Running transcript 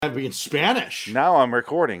I'd be in Spanish. Now I'm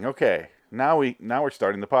recording. Okay. Now we're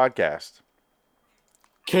starting the podcast.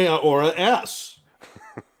 Que ahora es.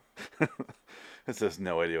 This has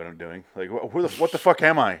no idea what I'm doing. Like, what the fuck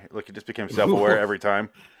am I? Like, it just became self-aware every time.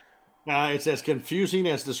 It's as confusing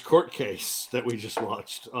as this court case that we just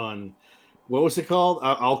watched on, what was it called?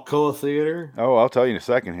 Alcoa Theater? Oh, I'll tell you in a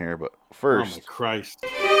second here, but first. Oh, my Christ.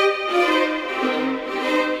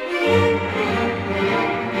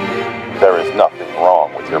 There is nothing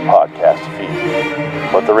wrong with your podcast feed,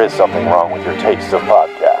 but there is something wrong with your taste of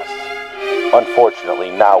podcasts.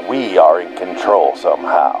 Unfortunately, now we are in control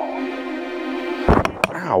somehow.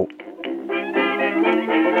 Ow.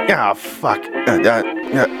 Yeah, fuck.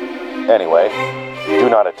 Anyway, do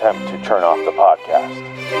not attempt to turn off the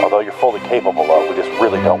podcast. Although you're fully capable of, we just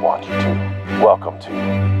really don't want you to. Welcome to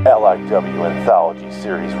LIW Anthology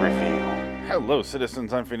Series Review. Hello,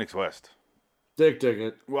 citizens. I'm Phoenix West. Dig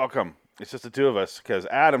it. Welcome. It's just the two of us because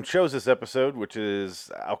Adam chose this episode, which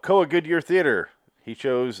is Alcoa Goodyear Theater. He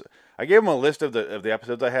chose. I gave him a list of the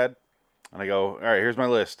episodes I had, and I go, all right, here's my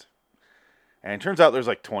list. And it turns out there's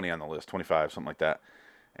like 20 on the list, 25, something like that.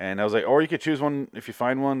 And I was like, or you could choose one if you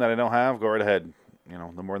find one that I don't have, go right ahead. You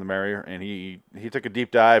know, the more the merrier. And he took a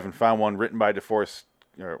deep dive and found one written by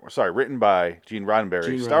written by Gene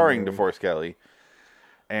Roddenberry, starring DeForest Kelley.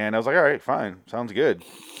 And I was like, all right, fine, sounds good.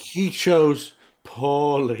 He chose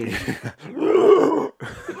Paulie.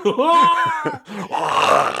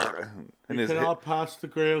 And you cannot pass the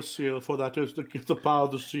Grail Seal, for that is the power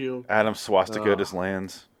of the seal. Adam Swastika just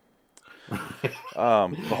lands.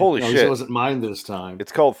 Holy shit. It wasn't mine this time.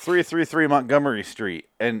 It's called 333 Montgomery Street.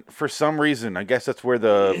 And for some reason, I guess that's where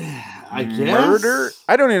the murder...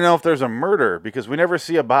 I don't even know if there's a murder, because we never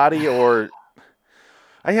see a body or...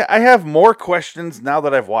 I have more questions now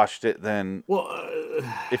that I've watched it than...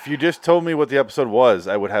 if you just told me what the episode was,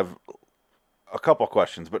 I would have a couple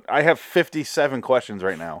questions. But I have 57 questions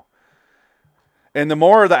right now. And the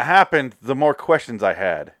more that happened, the more questions I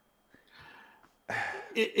had.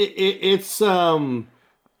 It's fucking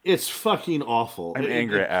awful. I'm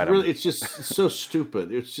angry at Adam. Really, it's just so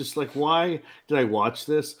stupid. It's just like, why did I watch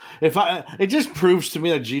this? It just proves to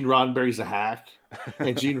me that Gene Roddenberry's a hack,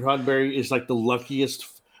 and Gene Roddenberry is like the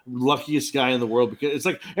luckiest guy in the world, because it's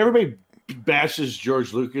like everybody bashes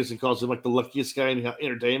George Lucas and calls him like the luckiest guy in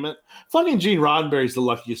entertainment. Fucking Gene Roddenberry's the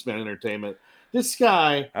luckiest man in entertainment. This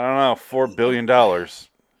guy, I don't know, $4 billion.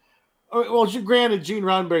 Well, granted, Gene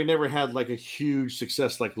Roddenberry never had like a huge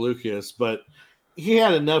success like Lucas, but he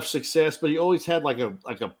had enough success. But he always had like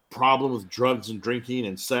a problem with drugs and drinking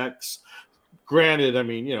and sex. Granted, I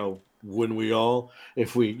mean, you know, wouldn't we all?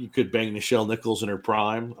 If you could bang Nichelle Nichols in her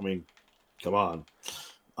prime, I mean, come on,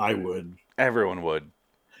 I would. Everyone would.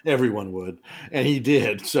 Everyone would, and he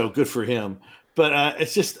did. So good for him. But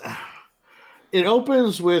it's just, it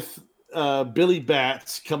opens with Billy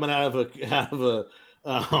Batts coming out of a.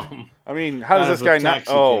 I mean, how does this guy not?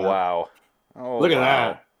 Oh, wow. Oh, look at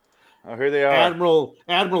that. Oh, here they are.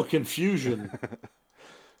 Admiral Confusion.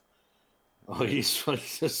 Oh, he's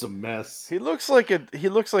just a mess. He looks like a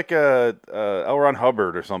L. Ron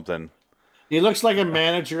Hubbard or something. He looks like a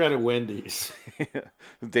manager at a Wendy's.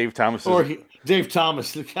 Dave Thomas. Dave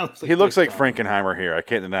Thomas. He looks like Frankenheimer here. I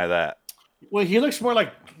can't deny that. Well, he looks more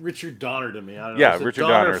like Richard Donner to me. I don't know. Yeah, Richard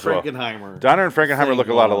Donner as well. Donner and Frankenheimer look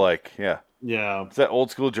a lot alike. Yeah. Yeah. It's that old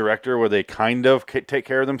school director where they kind of take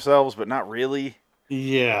care of themselves, but not really.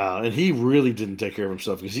 Yeah, and he really didn't take care of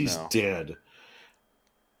himself because he's dead.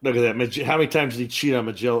 Look at that. How many times did he cheat on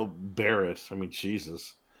Majel Barrett? I mean,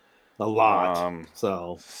 Jesus. A lot.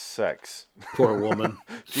 Sex. Poor woman.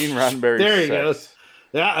 Gene Roddenberry. There he goes.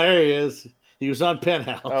 Yeah, there he is. He was on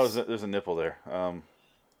Penthouse. Oh, there's a nipple there.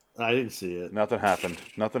 I didn't see it. Nothing happened.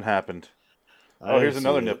 Oh, here's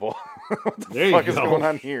another nipple. What the fuck is going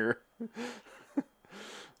on here?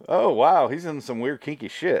 Oh, wow. He's in some weird kinky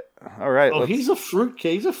shit. All right. Oh, he's a freak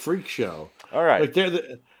show. All right. Like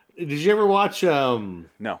did you ever watch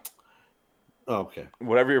No. Oh, okay.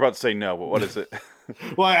 Whatever you're about to say, no, but what is it?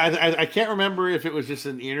 Well, I can't remember if it was just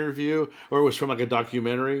an interview or it was from like a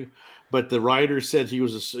documentary, but the writer said he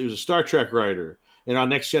was a Star Trek writer. And on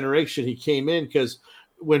Next Generation, he came in because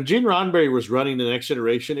when Gene Roddenberry was running the Next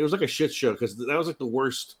Generation, it was like a shit show because that was like the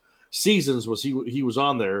worst seasons. Was he was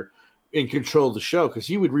on there in control of the show because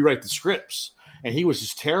he would rewrite the scripts and he was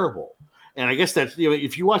just terrible. And I guess that, you know,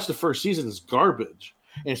 if you watch the first season, it's garbage,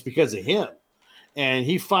 and it's because of him. And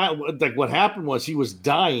what happened was he was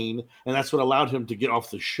dying, and that's what allowed him to get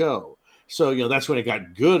off the show. So, you know, that's when it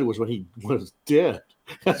got good, was when he was dead.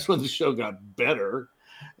 That's when the show got better.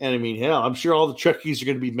 And I mean, hell, I'm sure all the Trekkies are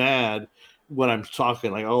going to be mad when I'm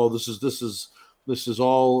talking like, oh, this is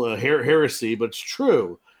all heresy, but it's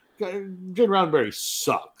true. Gene Roddenberry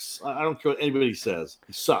sucks. I don't care what anybody says.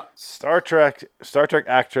 He sucks. Star Trek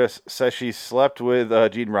actress says she slept with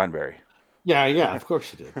Gene Roddenberry. Yeah, of course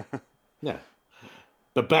she did. Yeah.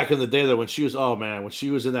 But back in the day, though, when she was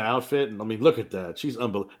in that outfit, and I mean, look at that. She's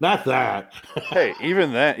unbelievable. Not that. Hey,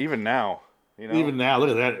 even now. You know? Even now, look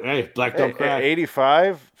at that. Hey, black don't crack.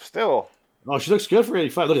 85, still. Oh, she looks good for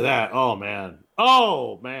 85. Look at that. Oh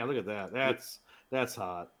man, look at that. That's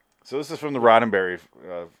hot. So this is from the Roddenberry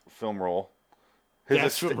film roll.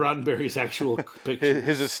 That's from Roddenberry's actual picture.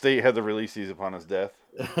 His estate had to release these upon his death.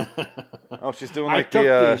 Oh, she's doing like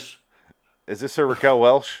is this her Raquel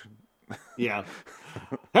Welch? Yeah.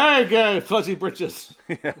 Hey, guy, fuzzy britches.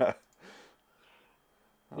 Yeah.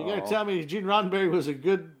 You gotta tell me Gene Roddenberry was a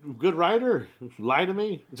good writer? Lie to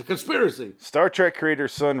me? It's a conspiracy. Star Trek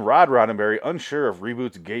creator's son Rod Roddenberry unsure of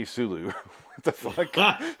reboot's gay Sulu. What the fuck?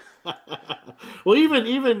 Well,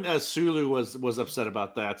 even Sulu was upset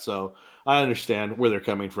about that, so I understand where they're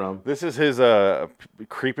coming from. This is his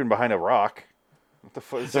creeping behind a rock. What the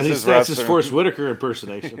fuck? That's his Forrest Whitaker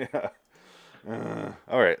impersonation. Yeah.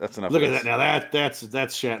 All right, that's enough. Look at that. Now that's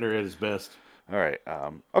Shatner at his best. All right.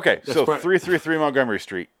 Okay, so 333 Montgomery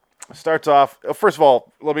Street starts off. First of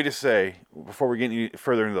all, let me just say, before we get any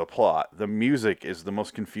further into the plot, the music is the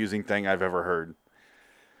most confusing thing I've ever heard.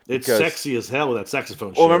 It's sexy as hell with that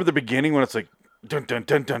saxophone. Oh, remember the beginning when it's like dun dun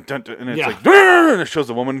dun dun dun, dun and it's like and it shows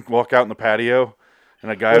a woman walk out in the patio,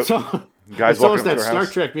 and a guy it's walking up that to her Star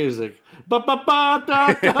house. Trek music. Ba ba ba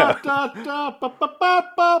da da da da ba ba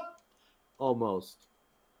ba ba. Almost.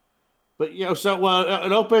 But, so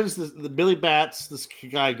it opens, the Billy Bats, this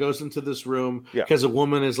guy goes into this room because a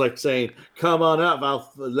woman is like saying, come on up,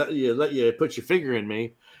 I'll let you put your finger in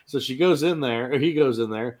me. So he goes in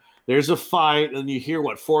there. There's a fight, and you hear,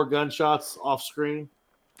 4 gunshots off screen?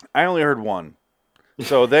 I only heard one.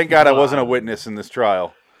 So thank God I wasn't a witness in this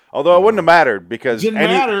trial. Although it wouldn't have mattered because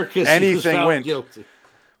anything went. Guilty.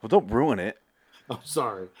 Well, don't ruin it. I'm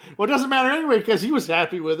sorry. Well, it doesn't matter anyway because he was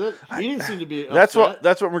happy with it. He didn't seem to be upset.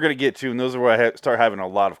 That's what we're going to get to, and those are where I start having a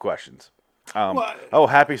lot of questions.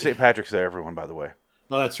 Happy St. Patrick's Day, everyone, by the way.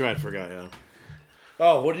 Oh, that's right. I forgot, yeah.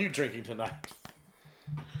 Oh, what are you drinking tonight?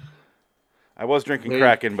 I was drinking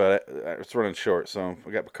Kraken, but it's running short, so I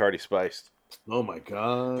got Bacardi spiced. Oh, my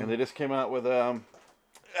God. And they just came out with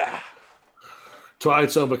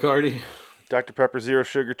Twilight's on Bacardi. Dr. Pepper Zero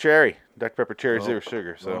Sugar Cherry. Dr. Pepper Cherry Zero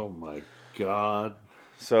Sugar. So. Oh, my God.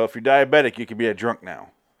 So if you're diabetic, you can be a drunk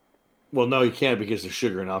now. Well, no, you can't because there's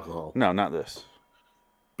sugar and alcohol. No, not this.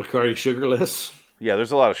 Bacardi sugarless? Yeah,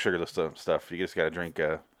 there's a lot of sugarless stuff. You just got to drink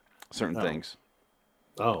certain things.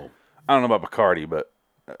 Oh. I don't know about Bacardi, but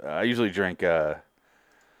I usually drink... if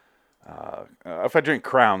I drink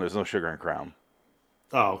Crown, there's no sugar in Crown.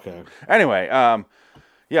 Oh, okay. Anyway,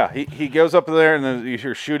 he goes up there, and then you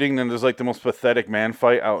hear shooting, and then there's like the most pathetic man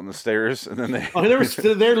fight out on the stairs, and then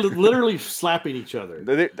they're literally slapping each other.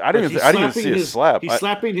 I didn't even see a slap. He's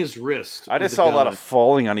slapping his wrist. I just saw a lot of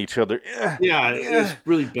falling on each other. Yeah, it's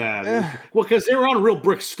really bad. Well, because they were on real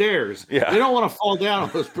brick stairs. Yeah. They don't want to fall down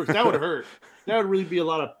on those bricks. That would hurt. That would really be a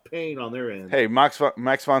lot of pain on their end. Hey, Max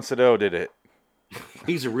von Sydow did it.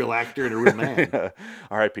 He's a real actor and a real man.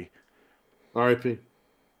 R.I.P. R.I.P.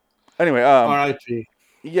 Anyway, R.I.P.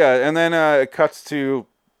 Yeah, and then it cuts to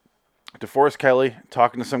DeForest Kelley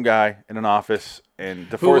talking to some guy in an office, and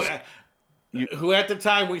DeForest, who at the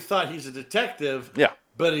time we thought he's a detective,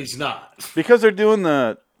 but he's not, because they're doing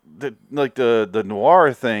the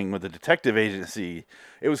noir thing with the detective agency.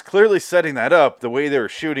 It was clearly setting that up, the way they were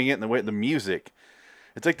shooting it and the way the music.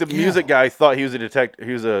 It's like the music guy thought he was a detective.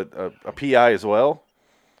 He was a PI as well.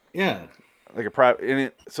 Yeah, like a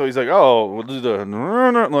private. So he's like, "Oh, we'll do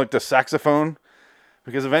the saxophone."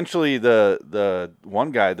 Because eventually the one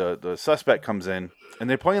guy, the suspect, comes in, and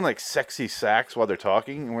they're playing like sexy sax while they're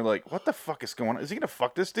talking, and we're like, what the fuck is going on? Is he going to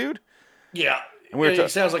fuck this dude? Yeah. And he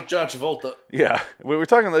sounds like John Travolta. Yeah. We were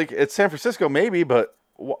talking like it's San Francisco maybe, but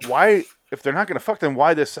why, if they're not going to fuck, then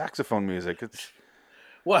why this saxophone music? It's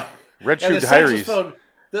what? Red Shoe Diaries.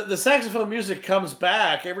 The saxophone music comes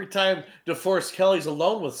back every time DeForest Kelley's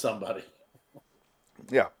alone with somebody.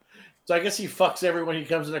 Yeah. So I guess he fucks everyone he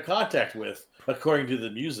comes into contact with, according to the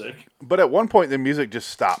music. But at one point, the music just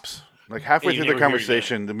stops. Like halfway through the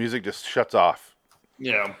conversation, the music just shuts off.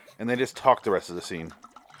 Yeah. And they just talk the rest of the scene.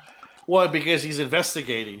 Well, because he's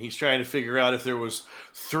investigating. He's trying to figure out if there was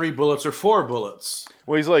 3 bullets or 4 bullets.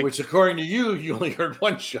 Well, he's like... Which, according to you only heard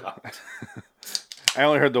 1 shot. I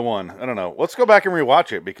only heard the one. I don't know. Let's go back and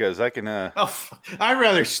rewatch it, because I can... I'd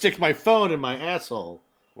rather stick my phone in my asshole.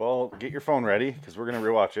 Well, get your phone ready, because we're going to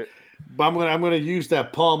rewatch it. But I'm gonna use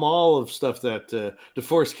that Palm Olive stuff that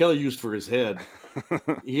DeForest Kelley used for his head.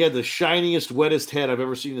 He had the shiniest, wettest head I've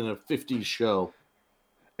ever seen in a 50s show.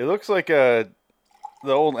 It looks like the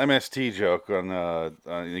old MST joke on the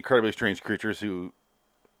Incredibly Strange Creatures Who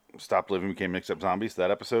Stopped Living Became Mixed Up Zombies.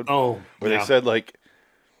 That episode. Oh, where they said like.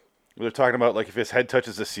 They're talking about like if his head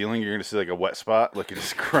touches the ceiling, you're gonna see like a wet spot, like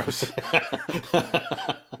it's gross.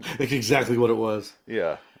 That's exactly what it was.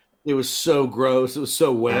 Yeah, it was so gross. It was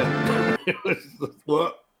so wet. It was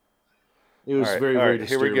what? It was very, very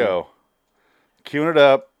disturbing. Here we go. Queuing it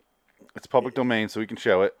up. It's public domain, so we can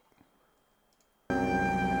show it.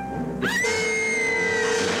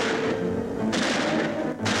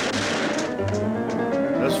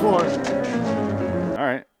 That's four. All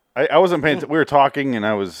right. I wasn't paying. We were talking, and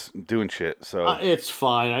I was doing shit. So it's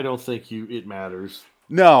fine. I don't think it matters.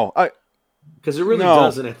 No, because it really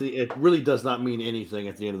doesn't. It really does not mean anything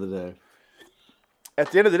at the end of the day.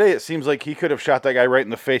 At the end of the day, it seems like he could have shot that guy right in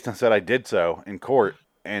the face and said, "I did so" in court,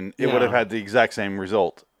 and it would have had the exact same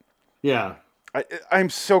result. Yeah, I'm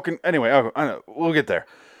so anyway. I know, we'll get there.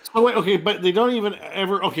 Oh wait, okay, but they don't even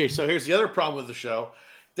ever. Okay, so here's the other problem with the show: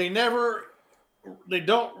 they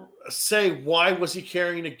don't say why was he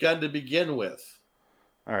carrying a gun to begin with.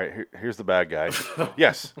 All right, here's the bad guy.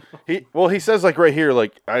 Yes, he says like right here,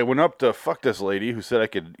 like I went up to fuck this lady who said I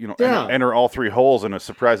could, enter all three holes in a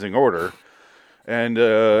surprising order, and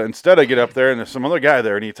instead I get up there and there's some other guy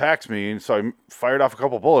there and he attacks me, and so I fired off a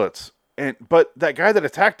couple bullets. But that guy that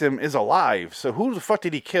attacked him is alive, so who the fuck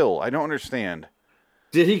did he kill? I don't understand.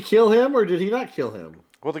 Did he kill him or did he not kill him?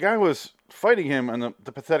 Well, the guy was fighting him in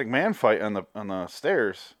the pathetic man fight on the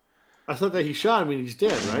stairs. I thought that he shot him and he's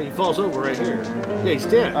dead, right? He falls over right here. Yeah, he's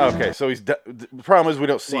dead. Okay, so he's dead. The problem is we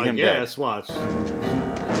don't see him dead. Yes, watch.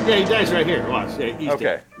 Yeah, he dies right here. Watch. Yeah, he's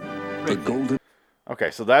dead. Right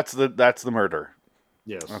Okay, so that's the murder.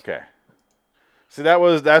 Yes. Okay. See,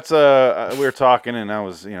 that's we were talking and I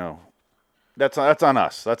was, that's on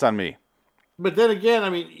us. That's on me. But then again, I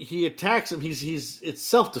mean, he attacks him. It's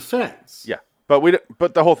self-defense. Yeah.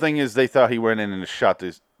 But the whole thing is they thought he went in and shot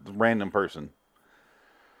this random person.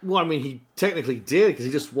 Well, I mean, he technically did because he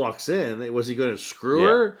just walks in. Was he going to screw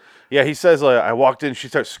her? Yeah, he says, I walked in, she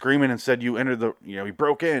starts screaming and said, you entered he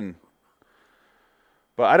broke in.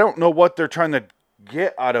 But I don't know what they're trying to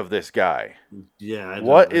get out of this guy. Yeah.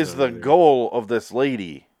 What is the goal of this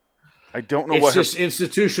lady? I don't know it's just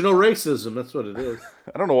institutional racism. That's what it is.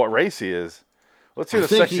 I don't know what race he is. Let's hear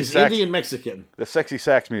he's Indian Mexican. The sexy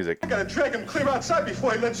sax music. I gotta drag him clear outside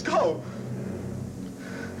before he lets go.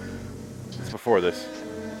 It's before this.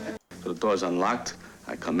 So the door's unlocked.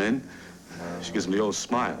 I come in. She gives me the old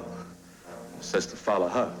smile. Says to follow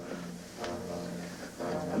her.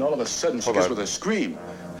 And all of a sudden, she gets with a scream.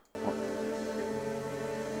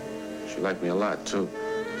 She liked me a lot, too.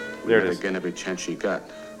 There it is. Again, every chance she got.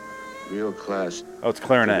 Real class. Oh, it's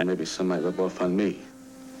clarinet. Maybe some might rub off on me.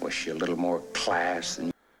 Was she a little more class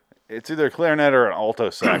than... It's either clarinet or an alto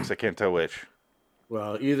sax. I can't tell which.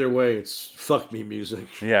 Well, either way, it's fuck me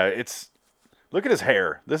music. Yeah, it's... Look at his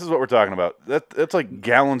hair. This is what we're talking about. That's like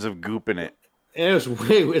gallons of goop in it. And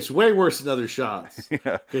it's way worse than other shots.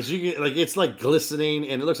 Yeah, because it's like glistening,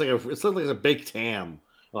 and it looks like a baked ham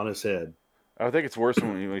on his head. I think it's worse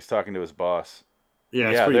when he's talking to his boss.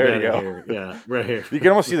 Yeah, it's pretty there bad you go. Here. Yeah, right here. You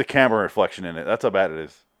can almost see the camera reflection in it. That's how bad it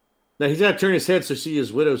is. Now he's got to turn his head so you see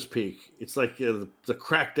his widow's peak. It's like the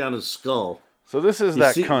crack down his skull. So this is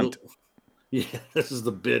cunt. Yeah, this is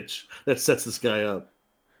the bitch that sets this guy up.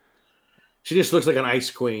 She just looks like an ice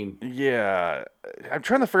queen. Yeah. I'm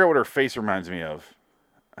trying to figure out what her face reminds me of.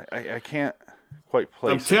 I can't quite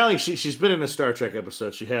place I'm telling you, she's been in a Star Trek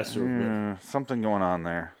episode. She has to have been. Something going on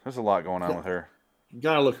there. There's a lot going on with her. You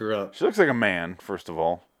gotta look her up. She looks like a man, first of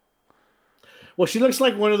all. Well, she looks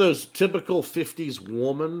like one of those typical 50s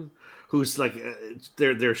woman who's like,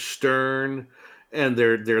 they're stern and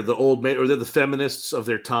they're the old man, or they're the feminists of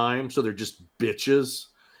their time. So they're just bitches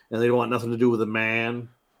and they don't want nothing to do with a man.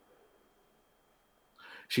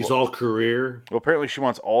 She's all career. Well, apparently she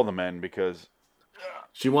wants all the men because...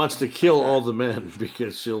 She wants to kill all the men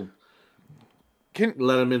because she'll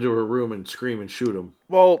let them into her room and scream and shoot them.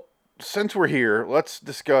 Well, since we're here, let's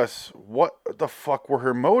discuss what the fuck were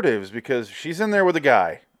her motives, because she's in there with a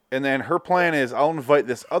guy. And then her plan is, I'll invite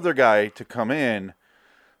this other guy to come in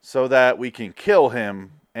so that we can kill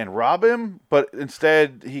him and rob him. But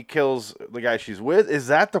instead, he kills the guy she's with. Is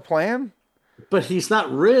that the plan? But he's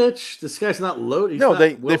not rich. This guy's not loaded. No,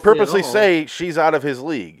 they purposely say she's out of his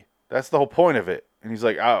league. That's the whole point of it. And he's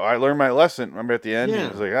like, I learned my lesson. Remember at the end? Yeah.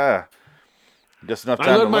 He was like, Just enough I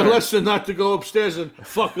time to learned my learn. lesson not to go upstairs and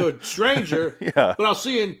fuck a stranger. Yeah. But I'll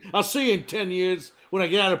see you in 10 years when I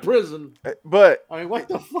get out of prison. But I mean, what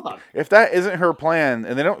the fuck? if that isn't her plan,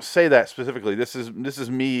 and they don't say that specifically, this is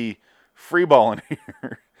me freeballing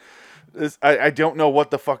here. I don't know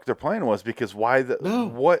what the fuck their plan was, because why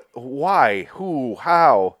why, who,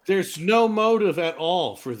 how? There's no motive at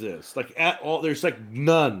all for this. Like, at all. There's like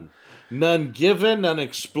none given, none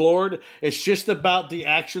explored. It's just about the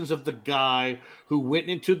actions of the guy who went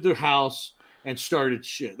into the house and started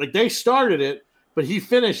shit. Like, they started it, but he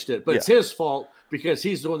finished it. But it's his fault because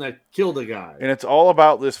he's the one that killed the guy. And it's all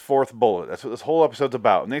about this fourth bullet. That's what this whole episode's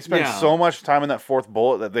about. And they spend so much time in that fourth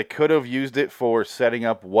bullet that they could have used it for setting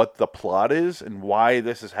up what the plot is and why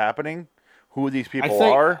this is happening, who these people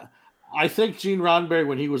are. I think Gene Roddenberry,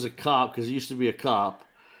 when he was a cop, because he used to be a cop,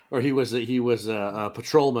 or he was a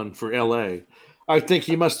patrolman for L.A., I think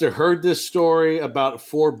he must have heard this story about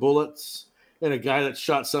 4 bullets and a guy that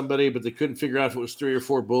shot somebody, but they couldn't figure out if it was 3 or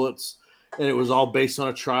 4 bullets. And it was all based on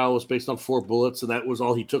a trial. It was based on 4 bullets, and that was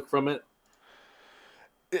all he took from it.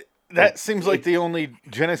 That seems like the only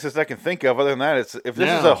genesis I can think of. Other than that, if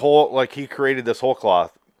this is a whole, like, he created this whole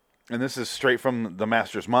cloth, and this is straight from the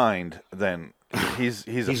master's mind, then he's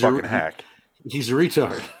a fucking hack. He's a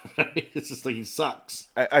retard. It's just like he sucks.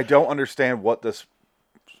 I don't understand what this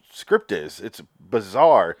script is. It's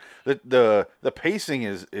bizarre. The pacing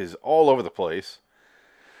is all over the place.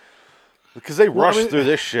 Because they rush through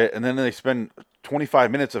this shit, and then they spend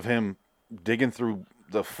 25 minutes of him digging through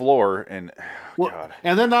the floor, and God.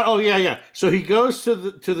 And then so he goes to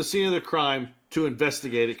the scene of the crime to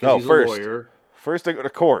investigate it because he's a lawyer. First they go to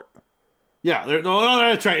court. Yeah,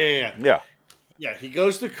 that's right. Yeah. He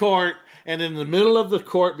goes to court, and in the middle of the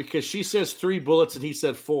court, because she says 3 bullets and he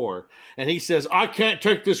said 4, and he says, "I can't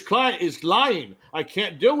take this client is lying. I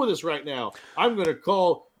can't deal with this right now. I'm going to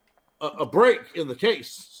call a break in the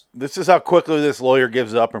case." This is how quickly this lawyer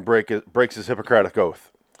gives up and breaks his Hippocratic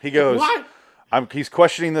oath. He goes, "What?" He's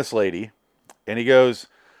questioning this lady, and he goes,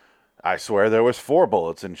 "I swear there was 4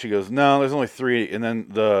 bullets." And she goes, "No, there's only 3." And then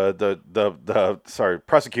the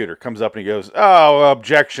prosecutor comes up and he goes, "Oh,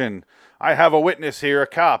 objection. I have a witness here, a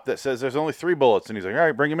cop, that says there's only 3 bullets." And he's like, "All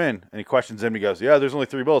right, bring him in." And he questions him. He goes, "Yeah, there's only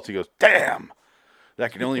 3 bullets." He goes, "Damn,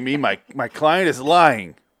 that can only mean my client is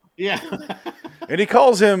lying." Yeah. And he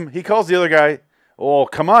calls the other guy, "Oh,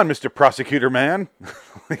 come on, Mr. Prosecutor Man."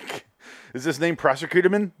 Like, is this name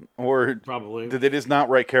Prosecutorman? Or probably did they just not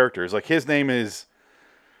write characters? Like, his name is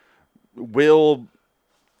Will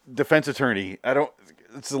Defense Attorney.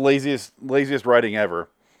 It's the laziest writing ever.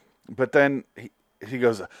 But then he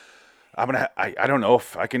goes, I don't know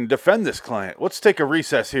if I can defend this client. Let's take a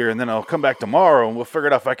recess here, and then I'll come back tomorrow, and we'll figure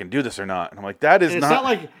out if I can do this or not. And I'm like, that is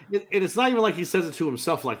not. It's not even like he says it to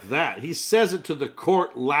himself like that. He says it to the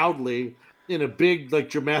court loudly in a big, like,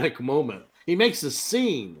 dramatic moment. He makes a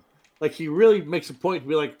scene. Like, he really makes a point to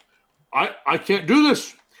be like, I can't do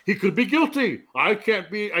this. He could be guilty. I can't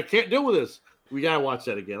deal with this. We gotta watch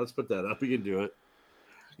that again. Let's put that up. We can do it.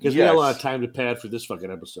 Because we got a lot of time to pad for this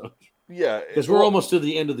fucking episode. Yeah. Because we're almost to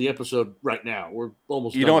the end of the episode right now. We're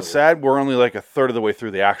almost You know what's sad? We're only like a third of the way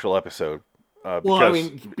through the actual episode.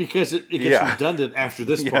 Because it gets redundant after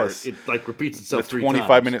this part. It, like, repeats itself 3 times.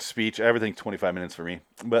 25-minute speech. Everything 25 minutes for me.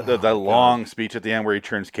 But the long speech at the end where he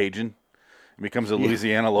turns Cajun and becomes a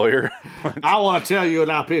Louisiana lawyer. I want to tell you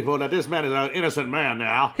now, people, that this man is an innocent man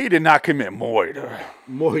now. He did not commit murder.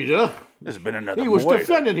 Murder? There's been another He was murder.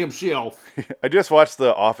 defending himself. I just watched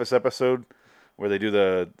the Office episode where they do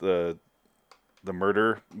the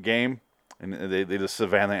murder game. And they do the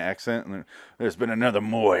Savannah accent, and there's been another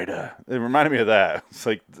murder. It reminded me of that. It's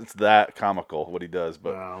like, it's that comical what he does,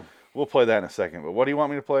 but we'll play that in a second. But what do you want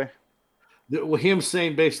me to play? Him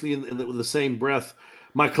saying basically with the same breath,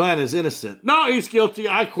 "My client is innocent. No, he's guilty.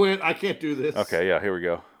 I quit. I can't do this." Okay, yeah, here we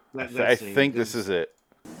go. I think this is it.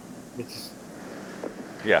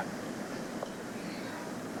 Yeah.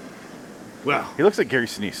 Well, he looks like Gary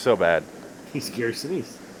Sinise so bad. He's Gary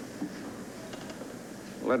Sinise.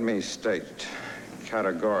 Let me state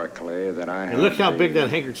categorically that I have look how big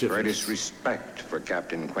that handkerchief is. Greatest respect for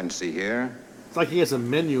Captain Quincy here. It's like he has a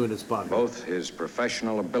menu in his pocket. Both his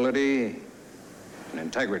professional ability and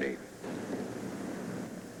integrity.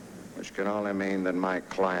 Which can only mean that my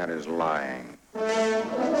client is lying.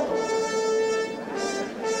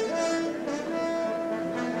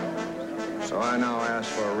 So I now ask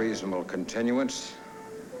for a reasonable continuance.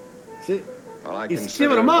 See, while I he's consider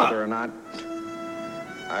giving him up. whether or not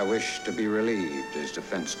I wish to be relieved as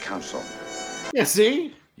defense counsel. Yeah,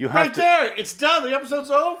 see? There. It's done. The episode's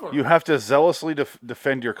over. You have to zealously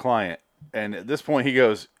defend your client. And at this point, he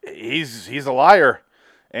goes, he's a liar.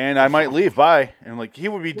 and I might leave. Bye. And like he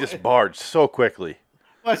would be disbarred so quickly.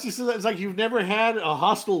 Well, it's like you've never had a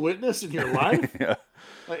hostile witness in your life. Yeah.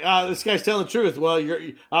 Like, this guy's telling the truth. Well,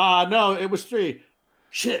 no, it was 3.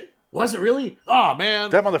 Shit, was it really? Oh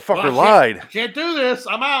man, That motherfucker I lied. Can't do this.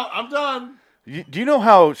 I'm out. I'm done. Do you know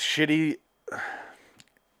how shitty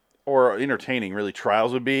or entertaining really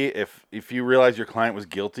trials would be if you realized your client was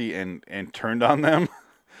guilty and turned on them?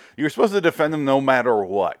 You're supposed to defend them no matter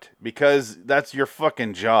what, because that's your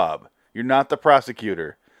fucking job. You're not the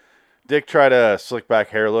prosecutor. Dick tried a slick back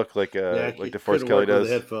hair look like DeForest Kelly does.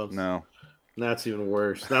 No, that's even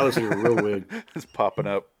worse. That was even a real wig. It's popping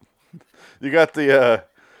up. You got the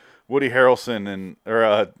Woody Harrelson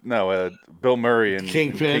Bill Murray and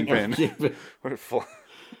Kingpin. Kingpin.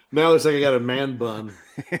 Now it looks like I got a man bun.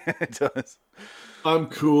 It does. I'm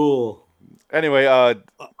cool. Anyway, I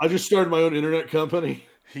just started my own internet company.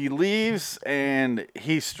 He leaves and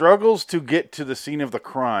he struggles to get to the scene of the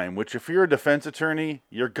crime, which if you're a defense attorney,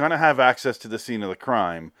 you're going to have access to the scene of the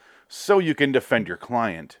crime so you can defend your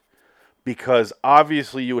client. Because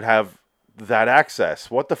obviously you would have that access.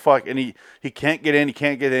 What the fuck? And he can't get in,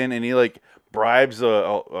 and he like bribes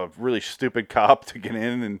a really stupid cop to get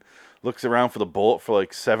in and looks around for the bullet for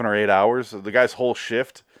like 7 or 8 hours. The guy's whole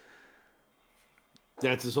shift.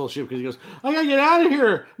 That's his whole shit, because he goes, I gotta get out of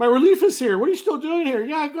here. My relief is here. What are you still doing here?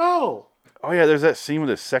 Yeah, go. Oh yeah, there's that scene with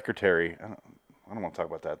his secretary. I don't want to talk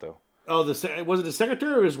about that though. Oh, was it the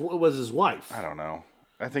secretary or was his wife? I don't know.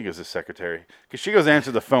 I think it was his secretary, because she goes to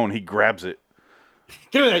answer the phone. He grabs it.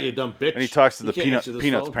 Give me that, you dumb bitch. And he talks to the Peanuts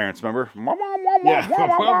parents, remember?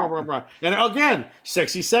 Yeah. And again,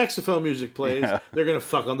 sexy saxophone music plays. Yeah. They're going to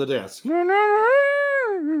fuck on the desk.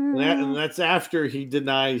 And that's after he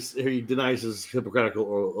denies his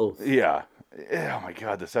Hippocratical oath. Yeah. Oh, my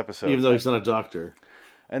God, this episode. Even though he's not a doctor.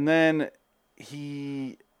 And then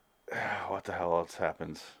what the hell else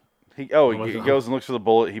happens? He goes and looks for the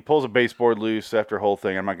bullet. He pulls a baseboard loose after a whole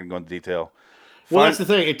thing. I'm not going to go into detail. Well, that's the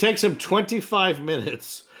thing. It takes him 25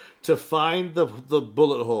 minutes to find the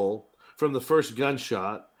bullet hole from the first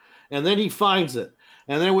gunshot, and then he finds it.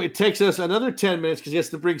 And then it takes us another 10 minutes because he has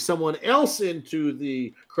to bring someone else into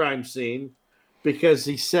the crime scene, because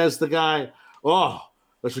he says the guy, oh,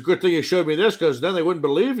 that's a good thing you showed me this, because then they wouldn't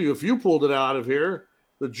believe you if you pulled it out of here.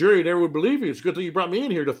 The jury never would believe you. It's a good thing you brought me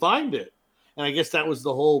in here to find it. And I guess that was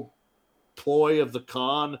the whole ploy of the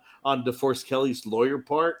con on DeForest Kelly's lawyer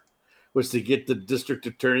part, was to get the district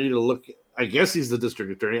attorney to look. I guess he's the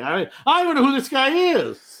district attorney. I don't know who this guy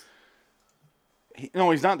is.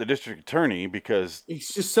 He's not the district attorney, because he's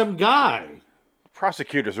just some guy.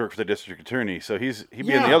 Prosecutors work for the district attorney, so he'd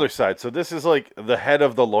be on the other side. So this is like the head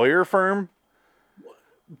of the lawyer firm.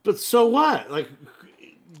 But so what? Like,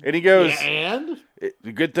 and he goes, and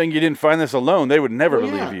good thing you didn't find this alone. They would never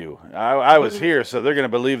believe you. I was here, so they're going to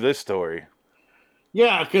believe this story.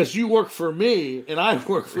 Yeah, because you work for me and I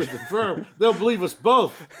work for the firm. They'll believe us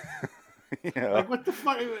both. Yeah. Like, what the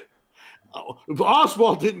fuck?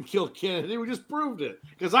 Oswald didn't kill Kennedy. We just proved it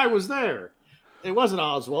because I was there. It wasn't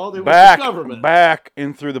Oswald. It was the government. Back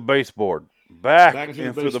in through the baseboard. Back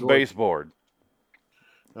in through the baseboard.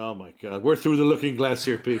 Oh, my God. We're through the looking glass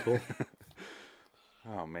here, people.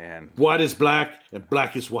 Oh, man. White is black and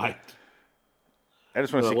black is white. I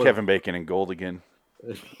just want to see Kevin Bacon in gold again.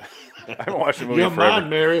 I haven't watched the movie You're forever. mine,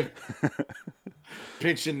 Mary.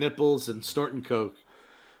 Pinching nipples and snorting coke.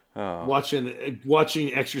 Oh.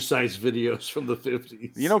 Watching exercise videos from the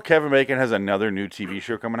 50s. You know Kevin Bacon has another new TV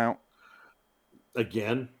show coming out?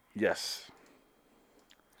 Again? Yes.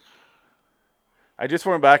 I just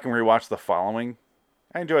went back and rewatched The Following.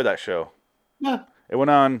 I enjoyed that show. Yeah. It went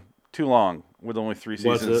on too long with only 3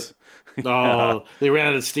 seasons. Was it? Oh, they ran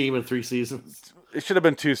out of steam in 3 seasons. It should have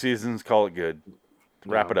been 2 seasons. Call it good.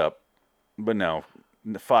 Wrap it up. But no,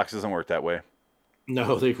 Fox doesn't work that way.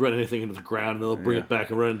 No, they run anything into the ground, and they'll bring it back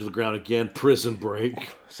and run into the ground again. Prison Break.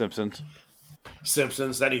 Simpsons,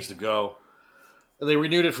 that needs to go. And they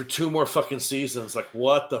renewed it for 2 more fucking seasons. Like,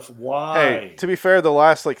 what the? Why? Hey, to be fair, the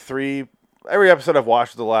last every episode I've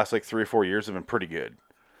watched the last 3 or 4 years have been pretty good.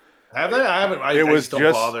 Have they? I haven't. I just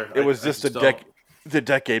don't bother. It was just the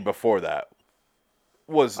decade before that.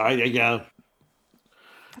 I've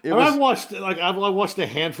watched a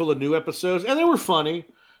handful of new episodes, and they were funny.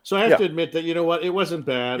 So I have to admit that, you know what, it wasn't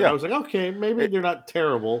bad. Yeah. I was like, okay, maybe they're not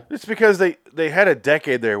terrible. It's because they had a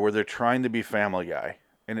decade there where they're trying to be Family Guy,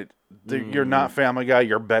 and you're not Family Guy.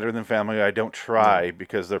 You're better than Family Guy. Don't try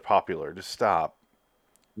because they're popular. Just stop.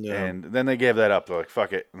 Yeah. And then they gave that up. They're like,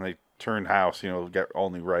 fuck it, and they turned house. Get all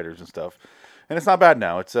new writers and stuff. And it's not bad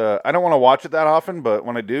now. It's I don't want to watch it that often, but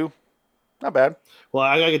when I do, not bad. Well,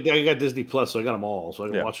 I got Disney Plus, so I got them all, so I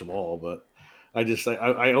can watch them all. But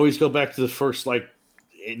I always go back to the first like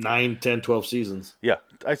 8, 9, 10, 12 seasons. Yeah,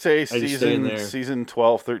 I'd say just stay in there. season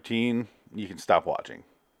 12, 13, you can stop watching.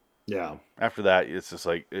 Yeah. After that, it's just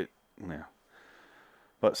like it. Yeah.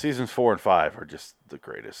 But seasons 4 and 5 are just the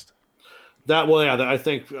greatest. I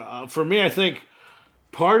think for me, I think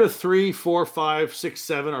part of 3, 4, 5, 6,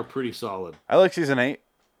 7 are pretty solid. I like season 8.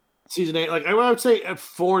 Season 8, like I would say, at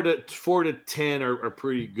 4 to 10 are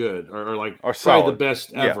pretty good, or like Are probably solid. the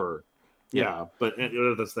best ever. Yeah, but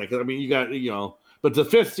that's the thing. I mean, you got but the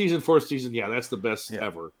 5th season, 4th season, that's the best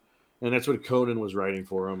ever, and that's what Conan was writing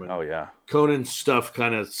for him. And Oh yeah, Conan's stuff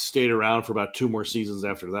kind of stayed around for about 2 more seasons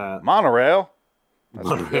after that. Monorail. That's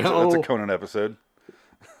Monorail. a Conan episode.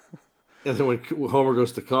 And then when Homer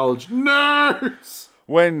goes to college, nerds.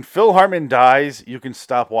 When Phil Hartman dies, you can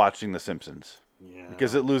stop watching The Simpsons. Yeah,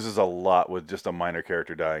 Because it loses a lot with just a minor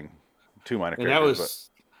character dying. 2 minor characters.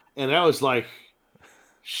 And that was like,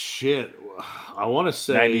 shit. I want to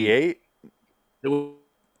say 98? It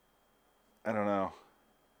I don't know.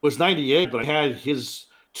 was 98, but I had his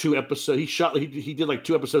 2 episodes. He did like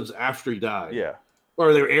 2 episodes after he died. Yeah.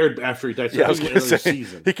 Or they were aired after he died. So Yeah, I I was think going to say,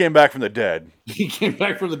 season. he came back from the dead. He came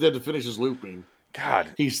back from the dead to finish his looping.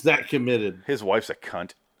 God. He's that committed. His wife's a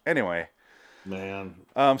cunt. Anyway. Man.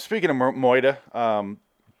 Speaking of Moida. Moida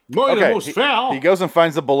most foul. He goes and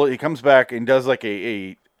finds the bullet. He comes back and does like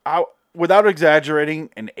without exaggerating,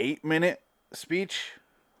 an 8-minute speech.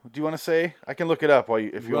 Do you want to say? I can look it up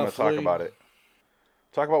if you want to talk about it.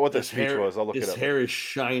 Talk about what the speech was. I'll look it up. His hair is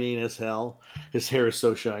shining as hell. His hair is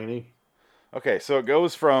so shiny. Okay, so it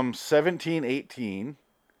goes from 1718,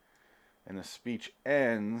 and the speech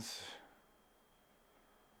ends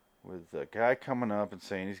with the guy coming up and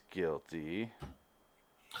saying he's guilty.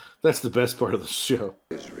 That's the best part of the show.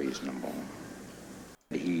 It's reasonable.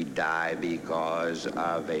 He died because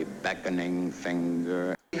of a beckoning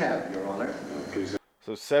finger. Have, Your Honor. Please.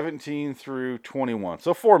 So 17 through 21.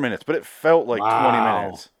 So 4 minutes, but it felt like 20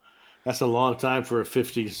 minutes. That's a long time for a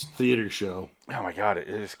 50s theater show. Oh my God, it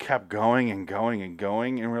just kept going and going and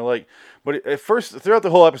going. And we're like, but at first, throughout the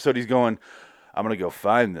whole episode, he's going, I'm going to go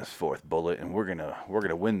find this 4th bullet and we're going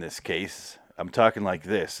to win this case. I'm talking like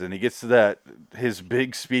this. And he gets to his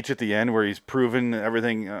big speech at the end where he's proven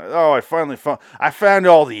everything. I found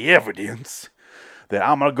all the evidence that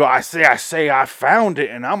I'm going to go. I say I found it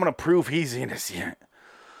and I'm going to prove he's innocent.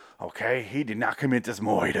 Okay, he did not commit this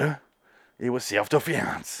murder. It was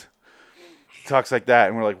self-defense. He talks like that,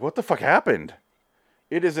 and we're like, what the fuck happened?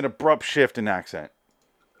 It is an abrupt shift in accent.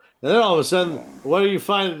 And then all of a sudden, what do you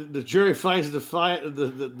find? The jury finds the client,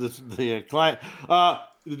 the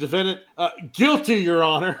defendant, guilty, Your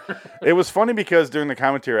Honor. It was funny because during the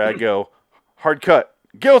commentary, I go, hard cut,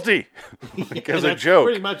 guilty, because a joke.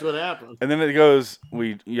 Pretty much what happened. And then it goes,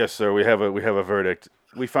 yes, sir, we have a verdict.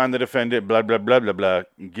 We find the defendant, blah, blah, blah, blah, blah,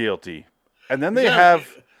 guilty. And then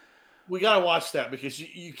we got to watch that because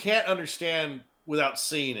you can't understand without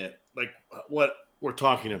seeing it, like what we're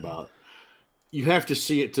talking about. You have to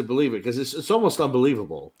see it to believe it because it's almost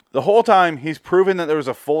unbelievable. The whole time, he's proven that there was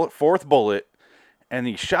a 4th bullet, and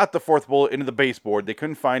he shot the 4th bullet into the baseboard. They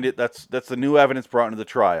couldn't find it. That's the new evidence brought into the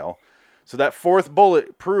trial. So that 4th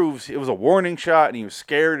bullet proves it was a warning shot, and he was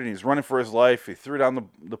scared, and he's running for his life. He threw down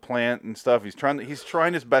the plant and stuff. He's trying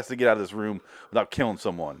his best to get out of this room without killing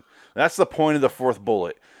someone. That's the point of the 4th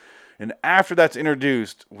bullet. And after that's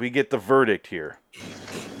introduced, we get the verdict here.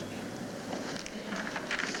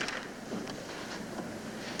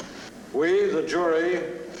 We, the jury,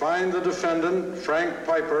 find the defendant, Frank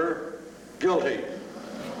Piper, guilty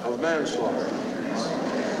of manslaughter. I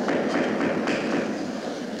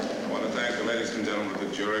want to thank the ladies and gentlemen of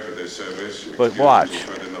the jury for their service. But watch.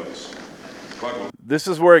 This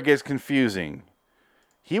is where it gets confusing.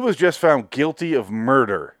 He was just found guilty of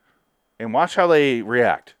murder. And watch how they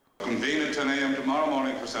react. Convene at 10 a.m. tomorrow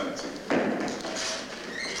morning for sentencing.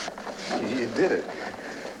 You did it.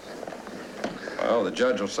 Well, the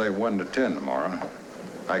judge will say 1 to 10 tomorrow.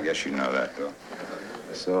 I guess you know that, Bill.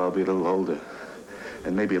 So I'll be a little older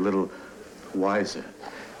and maybe a little wiser.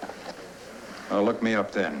 Well, look me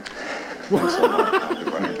up then. Thanks a lot. I'll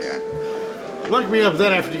do what I can. Look me up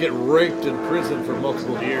then after you get raped in prison for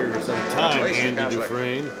multiple years at a time, Andy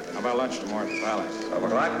Dufresne. How about lunch tomorrow at the Palace? 12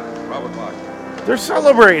 o'clock? 12 o'clock. They're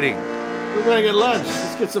celebrating. We're going to get lunch.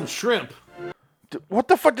 Let's get some shrimp. What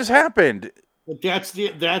the fuck just happened? But that's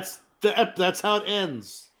how it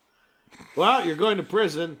ends. Well, you're going to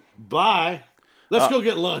prison. Bye. Let's go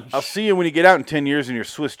get lunch. I'll see you when you get out in 10 years in your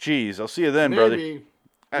Swiss cheese. I'll see you then, Maybe.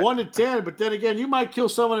 brother. 1 to 10, but then again, you might kill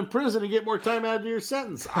someone in prison and get more time out of your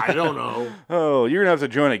sentence. I don't know. Oh, you're going to have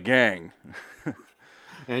to join a gang.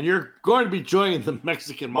 and you're going to be joining the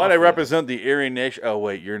Mexican But mafia. I represent the Aryan nation. Oh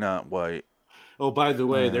wait, you're not white. Oh, by the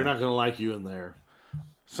way, they're not going to like you in there.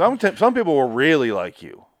 Some people will really like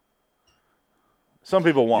you. Some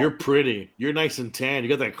people won't. You're pretty. You're nice and tan. You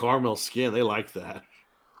got that caramel skin. They like that.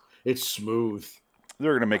 It's smooth.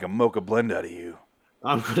 They're gonna make a mocha blend out of you.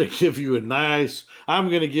 I'm going to give you a nice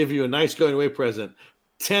going away present.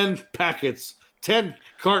 10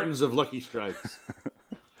 cartons of Lucky Strikes.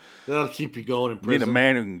 That'll keep you going in You need prison. a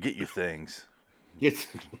man who can get you things.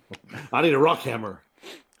 I need a rock hammer.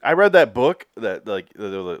 I read that book, that like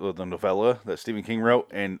the novella that Stephen King wrote,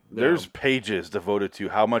 and there's pages devoted to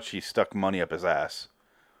how much he stuck money up his ass.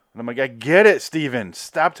 And I'm like, I get it, Stephen.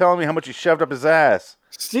 Stop telling me how much he shoved up his ass.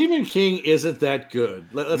 Stephen King isn't that good.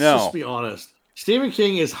 Let's just be honest. Stephen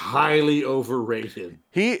King is highly overrated.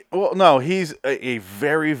 He's a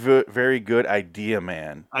very, very good idea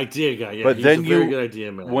man. Idea guy, yeah. But he's then a very good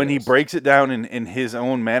idea man. when he breaks it down in his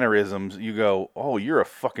own mannerisms, you go, oh, you're a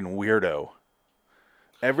fucking weirdo.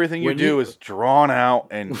 Everything you do is drawn out.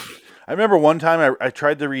 And I remember one time I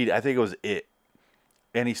tried to read, I think it was It.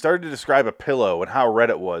 And he started to describe a pillow and how red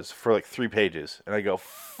it was for like 3 pages. And I go,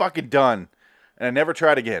 fucking done. And I never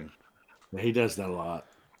tried again. He does that a lot.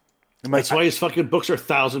 I'm That's why his fucking books are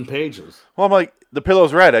 1,000 pages. Well, I'm like, the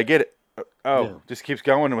pillow's red. I get it. Yeah. Just keeps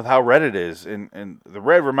going with how red it is. And the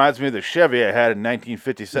red reminds me of the Chevy I had in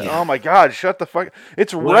 1957. Yeah. Oh, my God. Shut the fuck.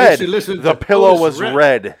 It's Well, I red. used to listen The to pillow Otis was Redding.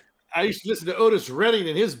 red. I used to listen to Otis Redding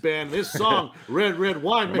and his band, his song, Red, Red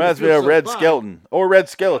Wine. Made Reminds me me feel of so Red fine. Skeleton. Or Red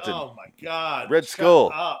Skeleton. Oh, my God. Red Shut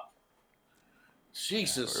Skull. up.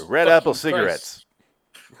 Jesus. Red fucking Apple Christ. cigarettes.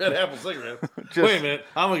 Red Apple cigarettes. Just- Wait a minute.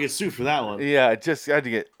 I'm going to get sued for that one. Yeah,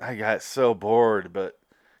 I got so bored. But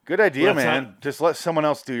good idea, Well, that's man. not- Just let someone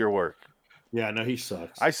else do your work. Yeah, no, he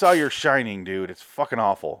sucks. I saw your Shining, dude. It's fucking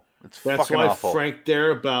awful. It's That's fucking why awful. Frank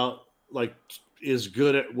Darabont is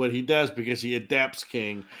good at what he does, because he adapts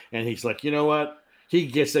King, and he's like, you know what? He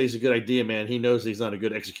gets that he's a good idea man. He knows he's not a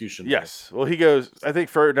good execution. Yes. Well, he goes, I think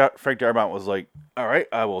Frank Darabont was like, all right,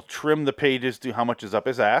 I will trim the pages to how much is up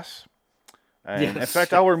his ass. And in Yes.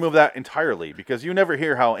 fact, I'll remove that entirely, because you never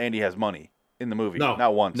hear how Andy has money in the movie. No,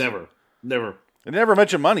 Not once. Never. They never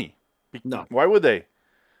mention money. No. Why would they?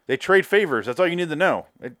 They trade favors. That's all you need to know.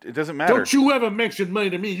 It doesn't matter. Don't you ever mention money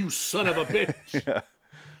to me, you son of a bitch. Yeah.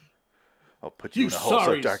 I'll put you You in a hole so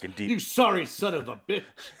sorry, dark and deep. you sorry son of a bitch.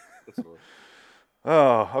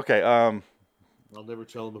 Oh, okay. I'll never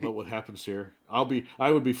tell him about what happens here. I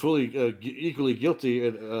would be fully equally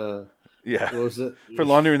guilty. Yeah. What was it? For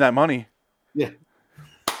laundering that money. Yeah.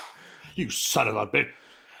 You son of a bitch.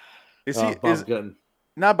 Is he Bob Gunn.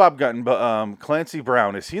 not Bob Gunn, but Clancy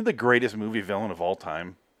Brown? Is he the greatest movie villain of all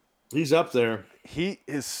time? He's up there. He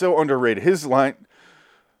is so underrated. His line,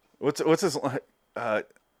 what's his line?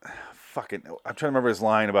 Fucking, I'm trying to remember his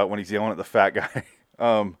line about when he's yelling at the fat guy.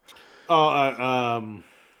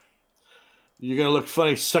 You're gonna look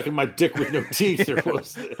funny sucking my dick with no teeth. Or what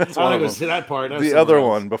was it? I don't think it was that part. That was The other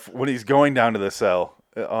somewhere else. one, before, when he's going down to the cell.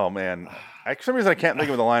 Oh man, for some reason I can't think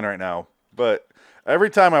of the line right now. But every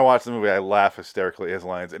time I watch the movie, I laugh hysterically at his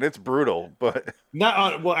lines, and it's brutal. But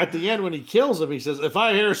Not well at the end when he kills him. He says, "If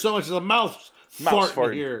I hear so much as a mouse fart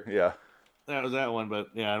farting. here." Yeah. That was that one, but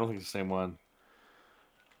yeah, I don't think it's the same one.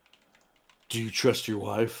 Do you trust your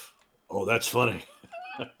wife? Oh, that's funny.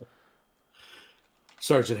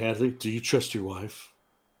 Sergeant Hadley, do you trust your wife?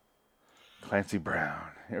 Clancy Brown.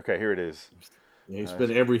 Okay, here it is. Yeah, he's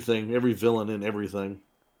been everything, every villain in everything.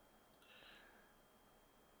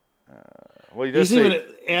 Well, he does He's say, even an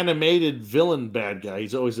animated villain bad guy.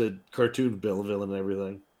 He's always a cartoon villain and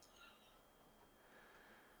everything.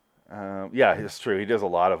 yeah, it's true. He does a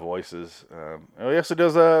lot of voices. He also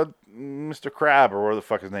does Mr. Crab, or whatever the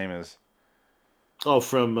fuck his name is. Oh,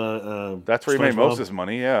 from That's where he made SpongeBob. most of his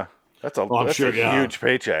money. Yeah, that's a I'm sure, yeah. huge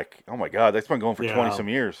paycheck. Oh my god, that's been going for Yeah. 20 some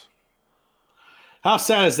years. How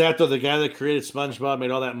sad is that, though? The guy that created SpongeBob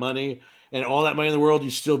made all that money, and all that money in the world,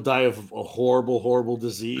 you still die of a horrible, horrible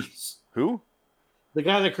disease. Who? The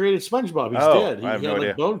guy that created SpongeBob, he's Oh, dead. He I had have no idea.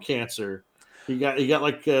 like bone cancer. He got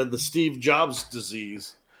like the Steve Jobs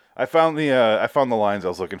disease. I found the lines I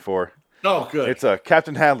was looking for. Oh, good. It's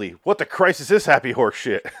Captain Hadley. What the Christ is this happy horse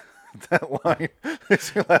shit? That line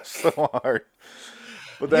makes me laugh so hard.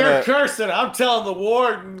 But then You're cursing. I'm telling the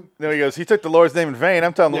warden. then he goes, he took the Lord's name in vain.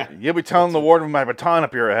 I'm telling Yeah. you'll be telling the warden with my baton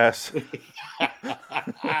up your ass.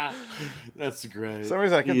 That's great. For some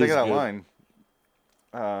reason I can't He think of is that good. line.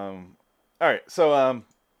 All right, so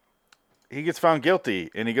he gets found guilty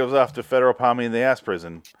and he goes off to federal palm me in the ass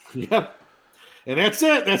prison. Yep. And that's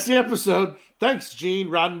it. That's the episode. Thanks, Gene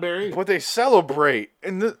Roddenberry. But they celebrate,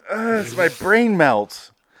 and my brain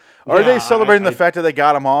melts. Are Yeah, they celebrating I- the fact that they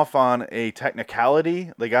got him off on a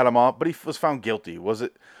technicality? They got him off, but he was found guilty. Was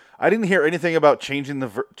it? I didn't hear anything about changing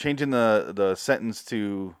the sentence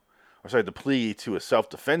to, or sorry, the plea to a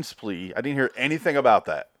self-defense plea. I didn't hear anything about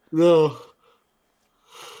that. No.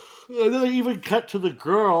 And then they even cut to the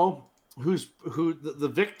girl who the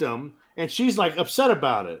victim, and she's like upset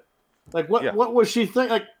about it. Like what was she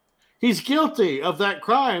think? Like he's guilty of that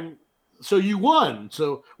crime, so you won.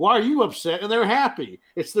 So why are you upset? And they're happy.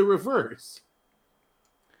 It's the reverse.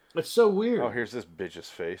 It's so weird. Oh, here's this bitch's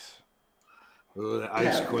face. The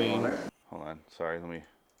Ice Queen. Hold on, sorry, let me.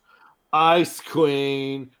 Ice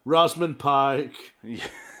Queen, Rosamund Pike.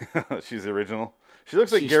 She's the original. She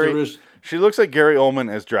looks like She's Gary. the orig- She looks like Gary Oldman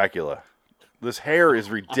as Dracula. This hair is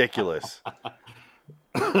ridiculous.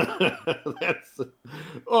 That's.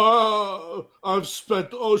 Oh, I've spent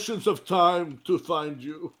oceans of time to find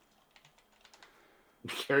you.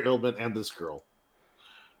 Gary Oldman and this girl.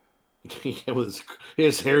 His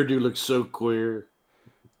hairdo looks so queer.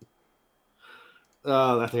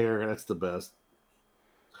 Oh, that hair, that's the best.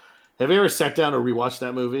 Have you ever sat down or rewatched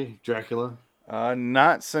that movie, Dracula?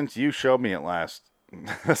 Not since you showed me it last.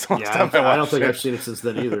 That's the last Yeah, time I I don't watched think it. I've seen it since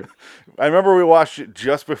then either. I remember we watched it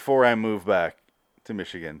just before I moved back to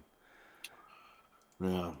Michigan,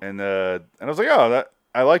 Yeah. and I was like, "Oh,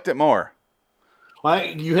 I liked it more."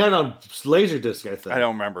 You had it on Laserdisc, I think. I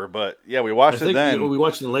don't remember, but yeah, we I watched it think then, we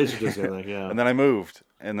watched it on Laserdisc, I think, yeah. and then I moved,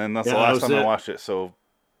 and then that's Yeah, the that last was time I it. watched it. So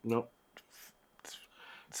Nope.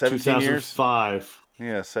 17 years, 2005.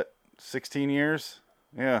 yeah, 16 years,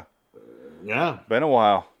 yeah, Yeah. been a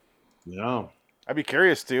while. Yeah. I'd be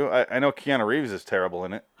curious too. I know Keanu Reeves is terrible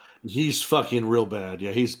in it. He's fucking real bad.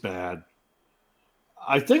 Yeah, he's bad.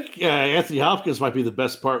 I think Anthony Hopkins might be the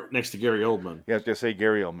best part next to Gary Oldman. You have to say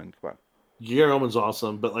Gary Oldman. Come on. Gary Oldman's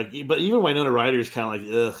awesome, but even Winona Ryder is kind of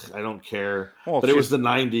like, ugh, I don't care. Well, but it was the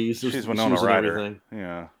 '90s. She's Winona was in Ryder. everything.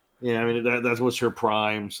 Yeah. Yeah, I mean that was her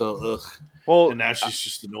prime. So ugh. Well, And now she's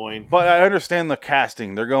just annoying. but I understand the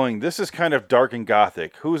casting. They're going, this is kind of dark and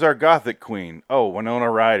gothic. Who's our gothic queen? Oh, Winona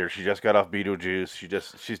Ryder. She just got off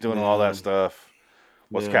Beetlejuice. She's doing all that stuff.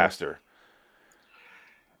 Let's Yeah. cast her.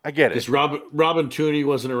 I get it. Because Robin Tooney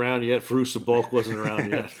wasn't around yet. Farousa Bulk wasn't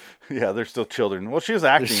around yet. Yeah, they're still children. Well, she was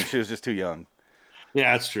acting. She was just too young.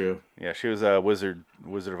 Yeah, that's true. Yeah, she was a Wizard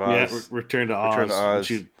of Oz. Yeah, Return to Oz. Return to Oz.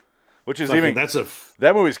 She- Which is fucking- even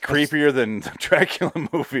that movie's creepier than the Dracula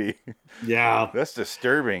movie. Yeah. That's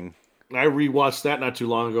disturbing. I rewatched that not too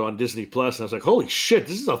long ago on Disney Plus, and I was like, "Holy shit,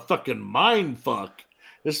 this is a fucking mind fuck!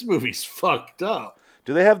 This movie's fucked up."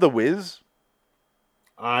 Do they have the Wiz?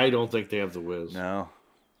 I don't think they have the Wiz. No.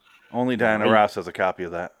 Only Diana Are you- Ross has a copy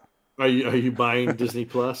of that. Are you buying Disney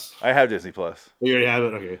Plus? I have Disney Plus. You already have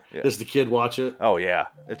it. Okay. Yeah. Does the kid watch it? Oh yeah,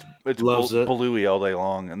 it's Loves it. Bluey all day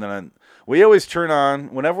long, and then we always turn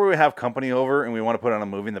on whenever we have company over and we want to put on a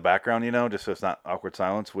movie in the background, just so it's not awkward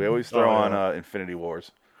silence. We always throw Oh, yeah. on Infinity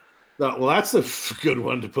Wars. Well, that's a good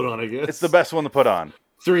one to put on, I guess. It's the best one to put on.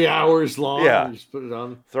 3 hours long. Yeah. You just put it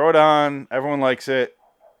on. Throw it on. Everyone likes it.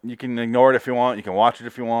 You can ignore it if you want. You can watch it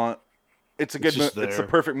if you want. It's a good. just It's the there.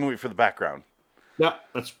 perfect movie for the background. Yeah,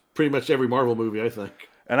 that's pretty much every Marvel movie, I think.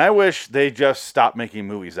 And I wish they just stopped making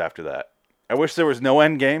movies after that. I wish there was no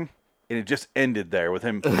end game and it just ended there with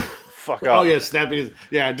him. Fuck off. Oh yeah, snapping.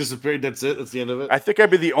 Yeah, disappeared. That's it. That's the end of it. I think I'd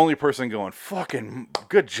be the only person going, fucking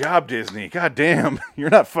good job, Disney. God damn. You're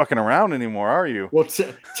not fucking around anymore, are you? Well,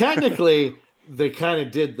 technically, they kind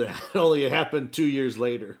of did that. Only it happened 2 years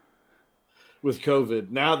later with COVID.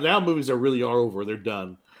 Now movies are over. They're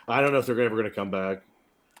done. I don't know if they're ever going to come back.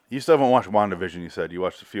 You still haven't watched WandaVision, you said. You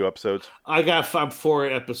watched a few episodes? I'm 4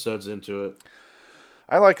 episodes into it.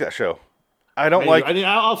 I like that show.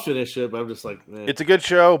 I'll finish it, but I'm just like, eh. It's a good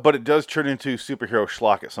show, but it does turn into superhero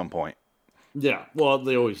schlock at some point. Yeah, well,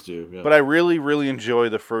 they always do. Yeah. But I really, really enjoy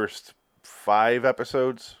the first 5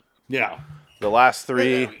 episodes. Yeah. The last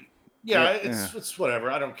 3. Yeah, it's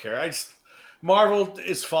whatever. I don't care. Marvel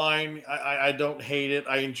is fine. I don't hate it.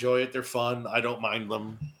 I enjoy it. They're fun. I don't mind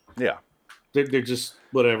them. Yeah. They're just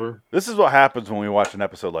whatever. This is what happens when we watch an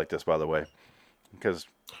episode like this, by the way. Because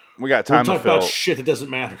we got time We'll to talk fill. about shit that doesn't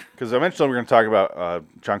matter. Because eventually we're going to talk about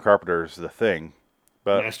John Carpenter's The Thing.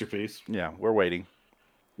 But Masterpiece. yeah, we're waiting.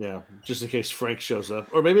 Yeah, just in case Frank shows up.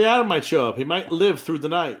 Or maybe Adam might show up. He might live through the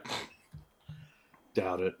night.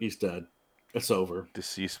 Doubt it. He's dead. It's over.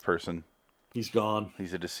 Deceased person. He's gone.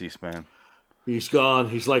 He's a deceased man. He's gone.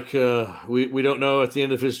 He's like, we don't know at the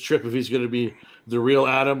end of his trip if he's going to be the real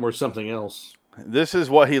Adam or something else. This is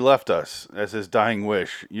what he left us as his dying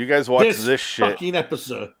wish. You guys watch this shit. Fucking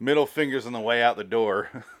episode. Middle fingers on the way out the door.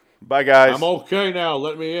 Bye, guys. I'm okay now.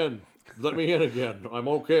 Let me in. Let me in again. I'm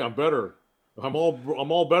okay. I'm better. I'm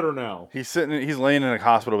all better now. He's laying in a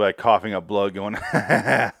hospital bed, coughing up blood, going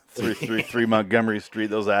 333 Montgomery Street.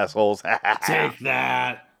 Those assholes. Take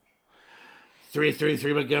that.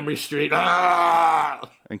 333 Montgomery Street. Ah!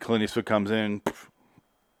 And Clint Eastwood comes in,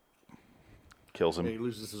 kills him. He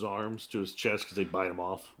loses his arms to his chest because they bite him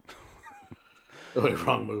off. Oh, wait,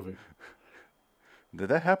 wrong movie. Did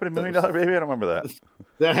that happen in $1 Million Baby? I don't remember that.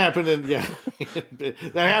 That happened in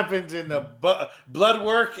that happened in the Blood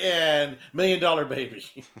Work and $1 Million Baby.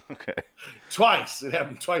 Okay. Twice. It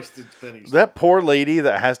happened twice to Clint Eastwood. That poor lady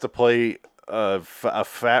that has to play a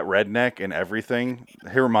fat redneck and everything.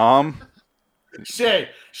 Her mom. She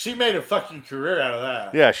made a fucking career out of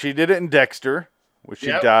that. Yeah, she did it in Dexter, which she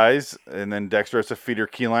dies, and then Dexter has to feed her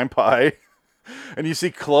key lime pie. And you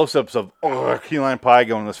see close-ups of key lime pie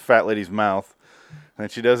going in this fat lady's mouth. And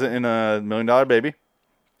she does it in a $1 Million Baby.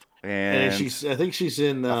 And I think she's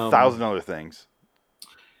in 1,000 other things.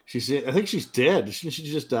 I think she's dead. Didn't she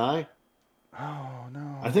just die? Oh,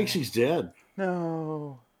 no. I think she's dead.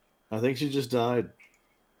 No. I think she just died.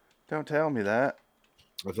 Don't tell me that.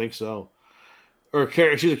 I think so.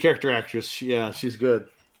 She's a character actress. She's good.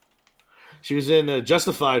 She was in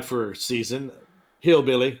Justified for a season.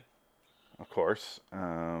 Hillbilly. Of course.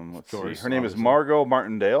 Let's course, see. Her name is obviously. Margot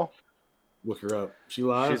Martindale. Look her up. She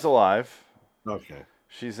alive? She's alive. Okay.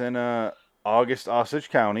 She's in August Osage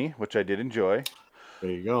County, which I did enjoy. There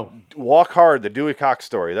you go. Walk Hard, the Dewey Cox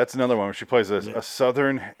story. That's another one where she plays a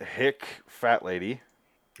southern hick fat lady.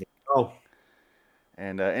 Oh.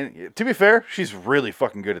 And to be fair, she's really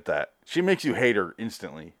fucking good at that. She makes you hate her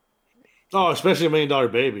instantly. Oh, especially $1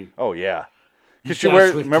 Million Baby. Oh, yeah. Because she Guys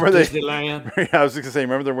wears, went to remember they, Disneyland. I was going to say,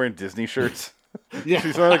 remember they're wearing Disney shirts? Yeah.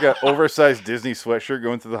 She's wearing like an oversized Disney sweatshirt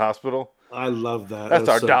going to the hospital. I love that. That's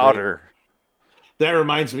our daughter. Great. That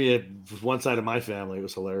reminds me of one side of my family. It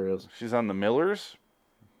was hilarious. She's on The Millers.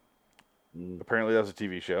 Apparently that was a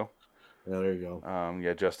TV show. Yeah, there you go.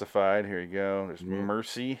 Yeah, Justified. Here you go. There's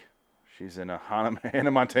Mercy. She's in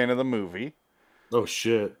Hannah Montana, the movie. Oh,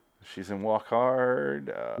 shit. She's in Walk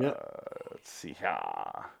Hard. Yep. Let's see.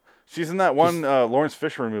 She's in that one Lawrence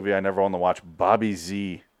Fishburne movie I never want to watch, Bobby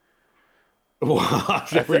Z. Well,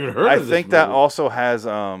 I've never even heard of this think that movie. also has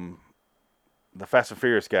the Fast and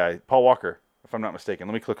Furious guy, Paul Walker, if I'm not mistaken.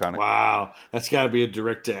 Let me click on it. Wow. That's got to be a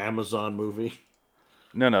direct-to-Amazon movie.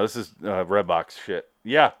 No, this is Redbox shit.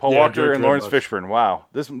 Yeah, Paul Yeah, Walker direct and Lawrence Redbox. Fishburne. Wow.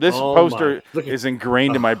 This Oh poster my. is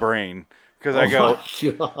ingrained in my brain because I go,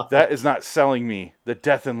 my God. that is not selling me. The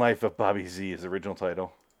Death and Life of Bobby Z is the original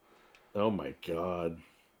title. Oh, my God.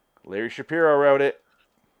 Larry Shapiro wrote it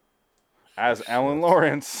as Alan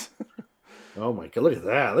Lawrence. Oh, my God. Look at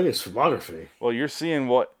that. Look at his filmography. Well, you're seeing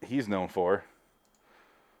what he's known for.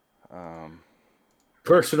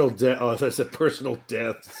 Personal death. Oh, I thought it said personal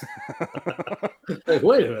deaths. Like,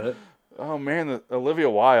 wait a minute. Oh, man, Olivia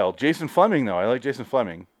Wilde. Jason Fleming, though. I like Jason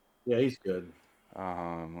Fleming. Yeah, he's good.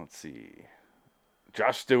 Let's see.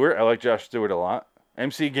 Josh Stewart. I like Josh Stewart a lot.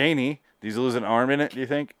 MC Gainey. Does he lose an arm in it, do you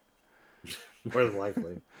think? More than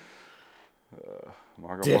likely.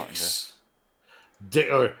 Margot Dicks.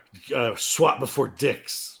 SWAT before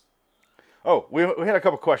Dicks. Oh, we had a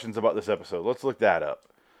couple questions about this episode. Let's look that up.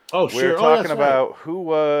 Oh, We sure. were talking about who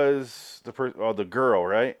was the girl,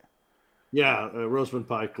 right? Yeah, Rosamund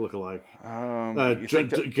Pike look-alike. You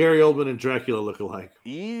think that Gary Oldman and Dracula look alike.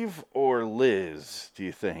 Eve or Liz, do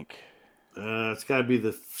you think? It's got to be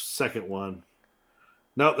the second one.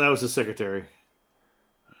 Nope, that was the secretary.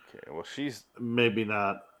 Okay, well, she's... Maybe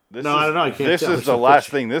not. I This don't know. I can't This tell. is the last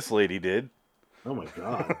thing this lady did. Oh, my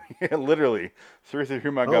God. Yeah, literally.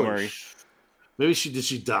 Through Montgomery. Maybe did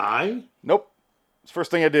she die? Nope. The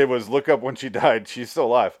first thing I did was look up when she died. She's still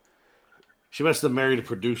alive. She must have married a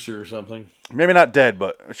producer or something. Maybe not dead,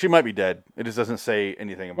 but she might be dead. It just doesn't say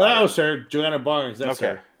anything Well, about that it. was her. Joanna Barnes. That's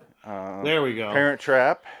Okay. her. There we go. Parent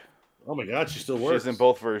Trap. Oh, my God. She still works. She's in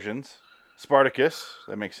both versions. Spartacus.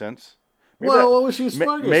 That makes sense. Maybe Well, that- what was she?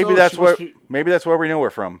 Spartacus? maybe Oh, that's she must where be- maybe that's where we know her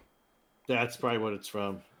from. That's probably what it's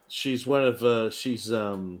from. She's one of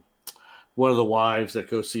one of the wives that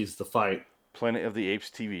goes sees the fight. Planet of the Apes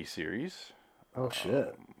TV series. Oh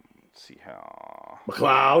shit! Let's see how.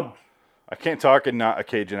 McLeod. I can't talk in not a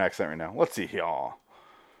Cajun accent right now. Let's see here.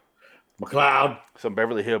 McLeod. Some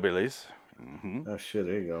Beverly Hillbillies. Oh shit!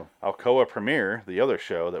 There you go. Alcoa Premiere, the other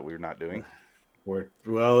show that we're not doing.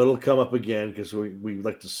 Well, it'll come up again because we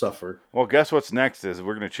like to suffer. Well, guess what's next is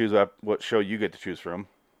we're going to choose what show you get to choose from.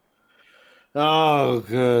 Oh,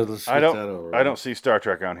 good. Let's get that over. I don't see Star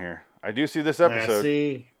Trek on here. I do see this episode.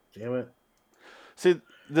 See, damn it. See,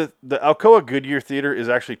 the Alcoa Goodyear Theater is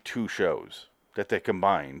actually two shows that they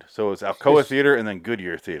combined. So it's Alcoa Theater and then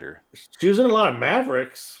Goodyear Theater. She was in a lot of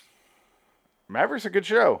Mavericks. Maverick's a good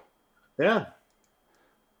show. Yeah.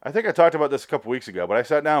 I think I talked about this a couple weeks ago, but I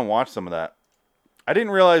sat down and watched some of that. I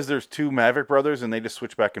didn't realize there's two Maverick brothers, and they just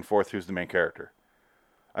switch back and forth who's the main character.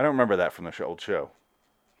 I don't remember that from the old show.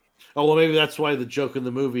 Oh, well, maybe that's why the joke in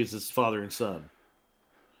the movie is it's father and son.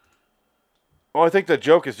 Well, I think the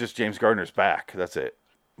joke is just James Gardner's back. That's it.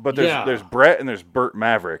 But there's Brett and there's Burt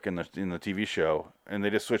Maverick in the TV show, and they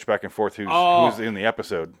just switch back and forth who's in the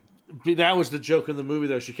episode. That was the joke in the movie,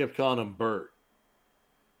 though. She kept calling him Burt.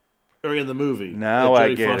 Or in the movie. Now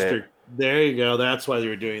I get it. There you go. That's why they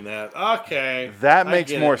were doing that. Okay. That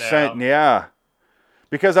makes more sense. Yeah.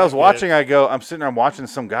 Because I was watching, I'm sitting there, I'm watching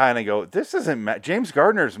some guy, and I go, this isn't James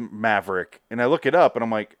Gardner's Maverick. And I look it up, and I'm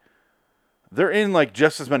like, they're in like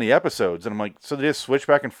just as many episodes. And I'm like, so they just switch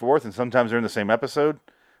back and forth, and sometimes they're in the same episode?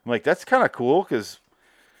 I'm like, that's kind of cool, because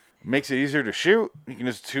it makes it easier to shoot. You can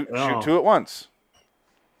just shoot two at once.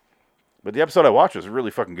 But the episode I watched was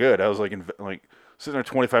really fucking good. I was like, sitting there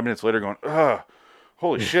 25 minutes later going, ugh,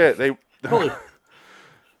 holy shit.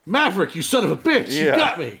 Maverick, you son of a bitch. Yeah. You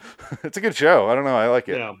got me. It's a good show. I don't know. I like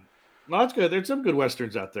it. Yeah. No, that's good. There's some good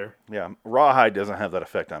Westerns out there. Yeah. Rawhide doesn't have that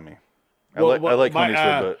effect on me. I like Clint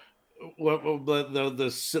Eastwood, but...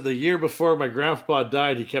 The year before my grandpa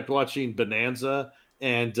died, he kept watching Bonanza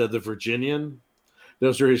and The Virginian.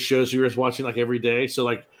 Those are his shows he was watching like every day. So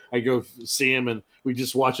like I go see him and we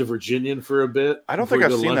just watch A Virginian for a bit. I don't think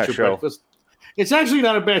I've seen that show. Breakfast. It's actually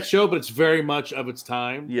not a bad show, but it's very much of its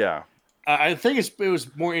time. Yeah. I think it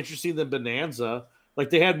was more interesting than Bonanza.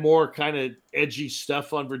 Like they had more kind of edgy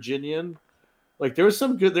stuff on Virginian. Like there was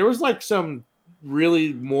some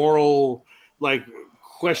really moral, like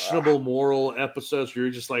questionable moral episodes where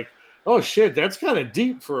you're just like, oh shit, that's kind of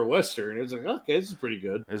deep for a Western. It's like, okay, this is pretty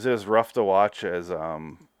good. Is it as rough to watch as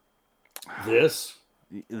this?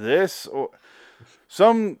 This?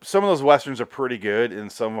 Some of those Westerns are pretty good,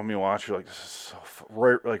 and some of them you watch, you're like,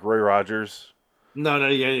 like Roy Rogers. No.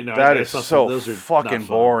 That is so fucking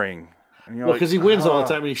boring. Well, because he wins all the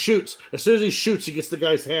time and he shoots. As soon as he shoots, he gets the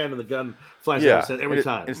guy's hand and the gun flies out of his head every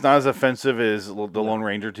time. It's not as offensive as the Lone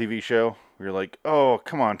Ranger TV show. Where you're like, oh,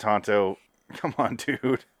 come on, Tonto. Come on,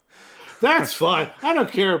 dude. That's fine. I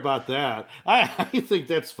don't care about that. I think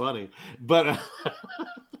that's funny. But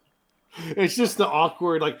it's just the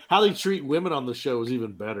awkward, like how they treat women on the show is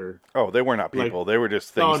even better. Oh, they were not people. They were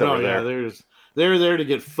just things that were there. They're there to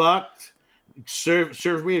get fucked.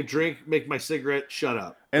 Serve me a drink, make my cigarette, shut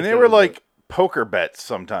up. And they were like poker bets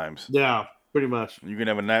sometimes. Yeah, pretty much. You can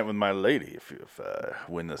have a night with my lady if I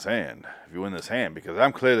win this hand. If you win this hand, because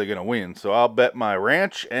I'm clearly going to win, so I'll bet my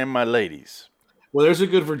ranch and my ladies. Well, there's a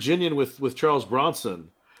good Virginian with Charles Bronson,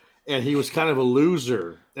 and he was kind of a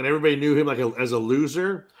loser, and everybody knew him as a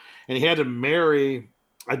loser, and he had to marry.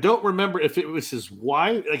 I don't remember if it was his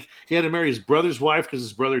wife. Like he had to marry his brother's wife because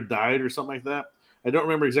his brother died or something like that. I don't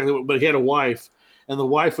remember exactly, but he had a wife, and the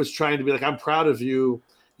wife was trying to be like, "I'm proud of you.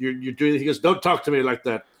 You're doing." He goes, "Don't talk to me like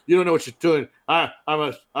that. You don't know what you're doing.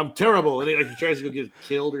 I'm terrible." And he tries to go get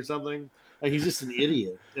killed or something. Like he's just an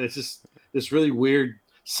idiot, and it's just this really weird,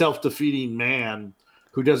 self-defeating man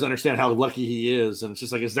who doesn't understand how lucky he is. And it's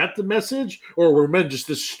just like, is that the message, or were men just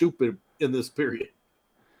this stupid in this period?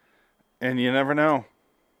 And you never know.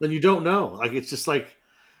 Then you don't know. Like it's just like.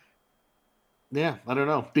 Yeah, I don't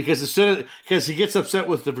know because because he gets upset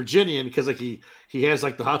with the Virginian because like he has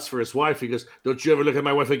like the hots for his wife. He goes, "Don't you ever look at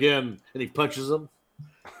my wife again," and he punches him.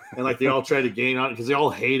 And like they all try to gain on it because they all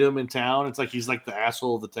hate him in town. It's like he's like the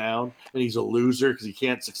asshole of the town, and he's a loser because he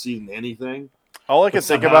can't succeed in anything. All I can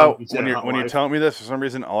think about when you're telling me this for some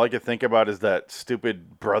reason, all I can think about is that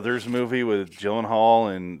stupid Brothers movie with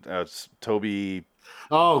Gyllenhaal and Toby.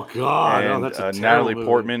 Oh God, and that's a Natalie movie.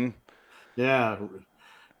 Portman. Yeah.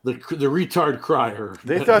 The retard crier.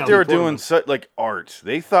 They thought they were doing art.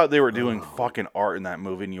 They thought they were doing fucking art in that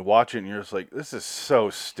movie, and you watch it and you're just like, this is so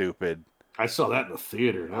stupid. I saw that in the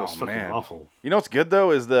theater. That was fucking awful. You know what's good though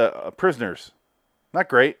is the Prisoners. Not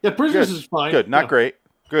great. Yeah, Prisoners is fine. Good, not great.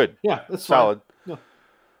 Good. Yeah, it's solid. Yeah.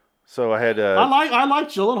 So I had. I like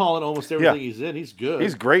Gyllenhaal in almost everything he's in. He's good.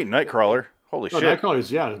 He's great. Nightcrawler. Holy shit.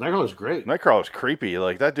 Nightcrawler's great. Nightcrawler's creepy.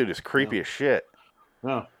 Like that dude is creepy as shit.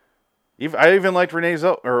 Yeah. I even liked Renee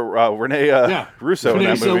Russo in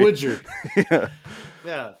that movie.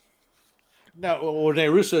 Yeah. Now, Renee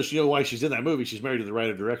Russo, you know why she's in that movie. She's married to the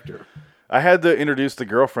writer-director. I had to introduce the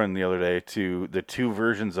girlfriend the other day to the two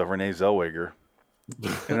versions of Renee Zellweger.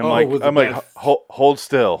 And I'm like, hold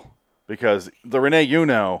still. Because the Renee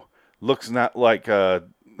looks not like,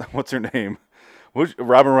 what's her name?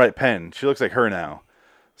 Robin Wright Penn. She looks like her now.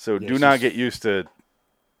 So do not get used to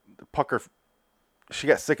pucker. She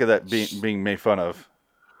got sick of that being made fun of.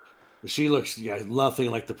 She looks nothing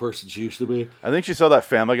like the person she used to be. I think she saw that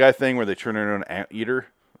Family Guy thing where they turn her into an anteater.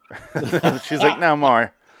 She's like, no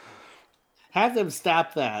more. Have them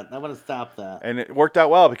stop that. I want to stop that. And it worked out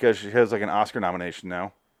well because she has like an Oscar nomination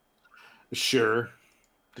now. Sure.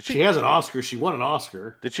 She has an Oscar. She won an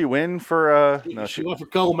Oscar. Did she win for? No, she won for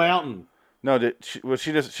Cold Mountain. No, she was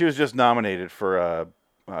just nominated for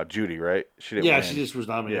Judy, right? She didn't. Yeah, win. she just was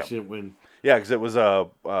nominated. Yeah. She didn't win. Yeah, because it was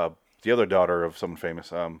the other daughter of someone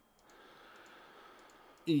famous.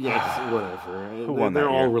 Yeah, whatever. Who won They're that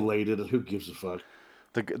all year? related. Who gives a fuck?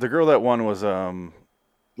 The girl that won was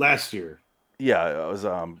Last year. yeah, it was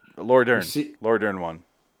Laura Dern. Laura Dern won.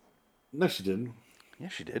 No, she didn't. Yeah,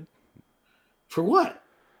 she did. For what?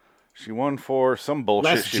 She won for some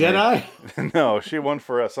bullshit. Last Jedi? No, she won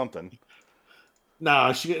for something.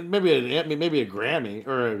 No, she maybe a Grammy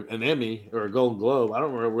or an Emmy or a Golden Globe. I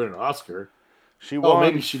don't remember winning an Oscar. She won. Oh,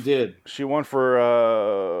 maybe she did. She won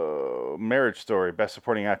for Marriage Story, Best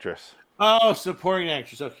Supporting Actress. Oh, supporting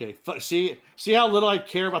actress. Okay. See how little I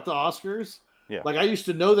care about the Oscars? Yeah. Like I used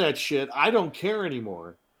to know that shit. I don't care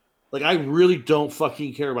anymore. Like I really don't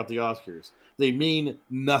fucking care about the Oscars. They mean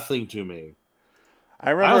nothing to me.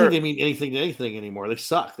 I don't think they mean anything to anything anymore. They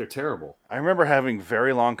suck. They're terrible. I remember having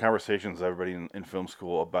very long conversations with everybody in film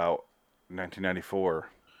school about 1994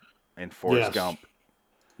 and Forrest Gump.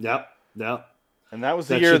 Yep. And that was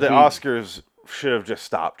the year the Oscars should have just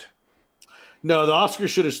stopped. No, the Oscars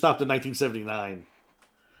should have stopped in 1979.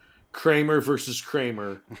 Kramer versus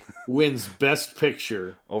Kramer wins Best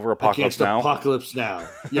Picture over Apocalypse Now. Apocalypse Now.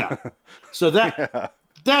 Yeah. So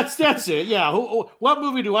that's it. Yeah. What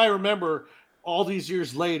movie do I remember all these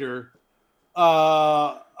years later?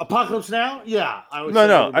 Apocalypse Now? Yeah. I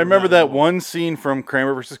remember that one scene from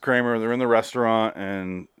Kramer versus Kramer. They're in the restaurant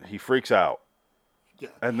and he freaks out. Yeah.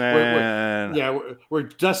 And then where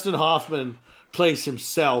Dustin Hoffman plays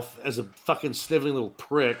himself as a fucking sniveling little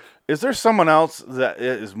prick. Is there someone else that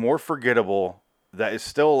is more forgettable that is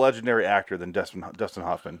still a legendary actor than Dustin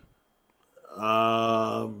Hoffman?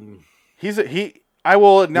 I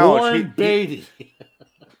will acknowledge Warren Beatty.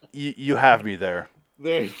 You have me there.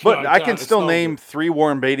 There you but go. I can still name 3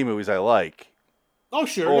 Warren Beatty movies I like. Oh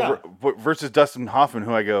sure, versus Dustin Hoffman,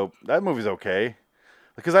 who I go, that movie's okay.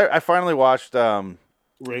 Because I finally watched Rain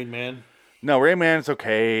Man. No, Rain Man's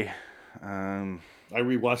okay. I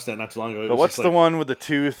rewatched that not too long ago. But what's the one with the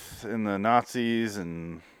tooth and the Nazis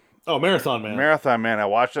and Marathon Man? Marathon Man. I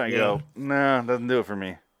watched it and I go, nah, doesn't do it for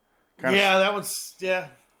me. That one's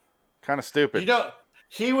kind of stupid. You know,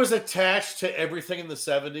 he was attached to everything in the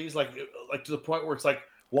 70s, like to the point where it's like,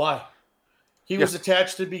 why? He was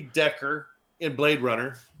attached to be Deckard in Blade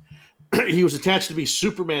Runner. He was attached to be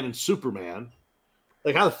Superman in Superman.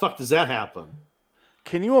 Like, how the fuck does that happen?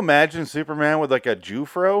 Can you imagine Superman with like a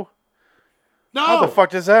Jufro? No. How the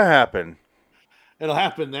fuck does that happen? It'll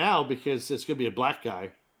happen now because it's going to be a black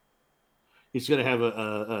guy. He's going to have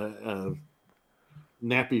a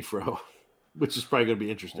nappy fro, which is probably going to be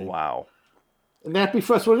interesting. Wow. A nappy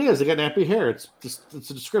fro, that's what it is. They got nappy hair. It's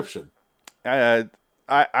a description.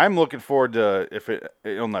 I'm looking forward to if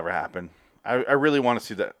it'll never happen. I really want to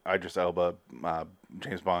see that Idris Elba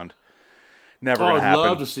James Bond. Never gonna happen. I'd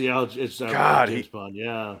love to see James Bond.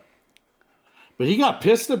 Yeah. But he got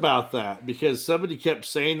pissed about that because somebody kept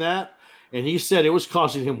saying that, and he said it was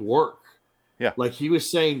costing him work. Yeah, like he was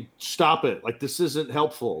saying, "Stop it! Like this isn't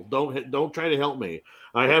helpful. Don't try to help me.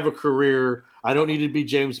 I have a career. I don't need to be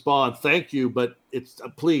James Bond. Thank you, but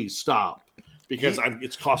please stop because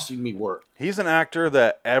it's costing me work." He's an actor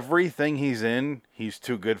that everything he's in, he's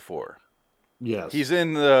too good for. Yes, he's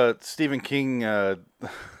in the Stephen King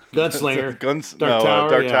Gunslinger,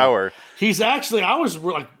 Dark Tower. He's actually, I was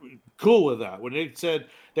like cool with that when they said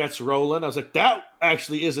that's Roland. I was like, that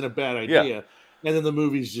actually isn't a bad idea. Yeah. And then the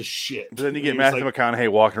movie's just shit. But then you get Matthew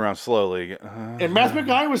McConaughey walking around slowly. And Matthew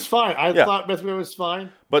McConaughey was fine. I thought Matthew McConaughey was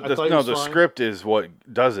fine. But the script is what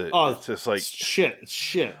does it. Oh, it's just like it's shit. It's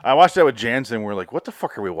shit. I watched that with Jansen. We're like, what the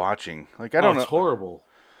fuck are we watching? Like, I don't know. It's horrible.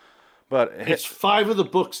 But it's 5 of the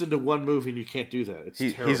books into one movie, and you can't do that. It's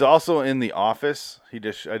terrible. He's also in The Office.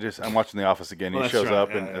 I'm watching The Office again. He shows up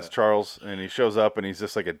as Charles, and he shows up, and he's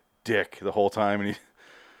just like a dick the whole time. And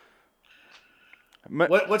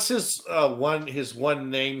what's his one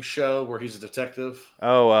name show where he's a detective?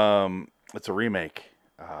 Oh, it's a remake.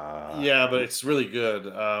 Yeah, but it's really good.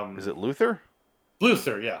 Is it Luther?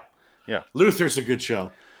 Luther, yeah. Yeah. Luther's a good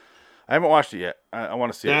show. I haven't watched it yet. I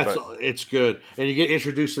want to see it. It's good. And you get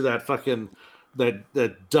introduced to that fucking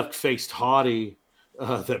that duck-faced hottie,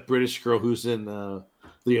 that British girl who's in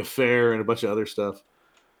The Affair and a bunch of other stuff.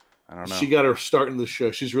 I don't know. She got her start in the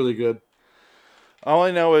show. She's really good. All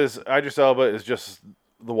I know is Idris Elba is just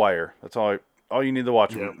The Wire. That's all you need to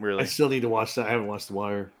watch, Yeah, really. I still need to watch that. I haven't watched The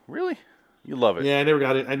Wire. Really? You love it. Yeah, I never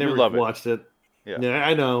got it. I never love it. watched it. Yeah.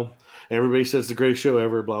 I know. Everybody says it's the greatest show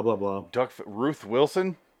ever, blah, blah, blah. Ruth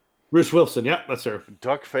Wilson? Bruce Wilson, yeah, that's her.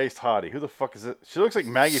 Duck-faced hottie. Who the fuck is it? She looks like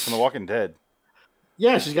Maggie from The Walking Dead.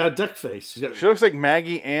 Yeah, she's got a duck face. She looks like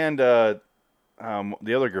Maggie and the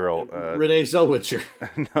other girl. Renee Zellweger.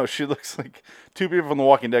 No, she looks like two people from The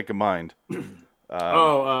Walking Dead combined.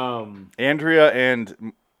 Andrea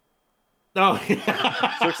and... Oh,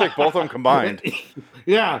 She looks like both of them combined.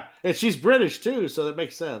 Yeah, and she's British too, so that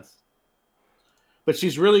makes sense. But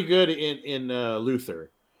she's really good in Luther.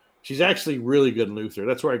 She's actually really good in Luther.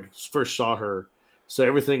 That's where I first saw her. So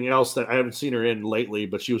everything else that I haven't seen her in lately,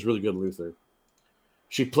 but she was really good in Luther.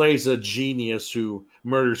 She plays a genius who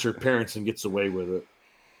murders her parents and gets away with it.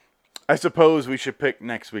 I suppose we should pick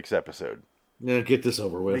next week's episode. Yeah, get this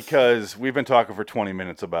over with. Because we've been talking for 20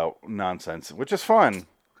 minutes about nonsense, which is fun.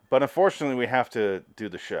 But unfortunately, we have to do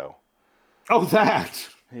the show. Oh, that.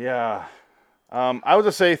 Yeah. I would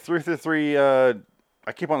just say 333, I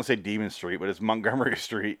keep wanting to say Demon Street, but it's Montgomery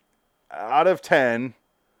Street. Out of 10,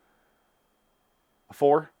 a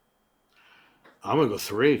 4? I'm going to go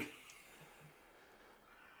 3.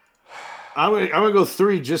 I'm gonna go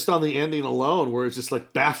 3 just on the ending alone, where it's just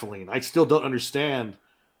like baffling. I still don't understand.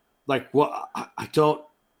 Like, what? I don't.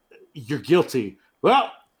 You're guilty. Well,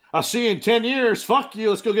 I'll see you in 10 years. Fuck you.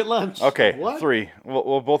 Let's go get lunch. Okay, what? 3.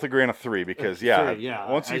 We'll both agree on a 3 because, 3, yeah.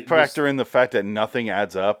 Once you factor in the fact that nothing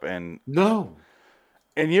adds up and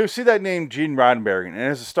you see that name Gene Roddenberry, and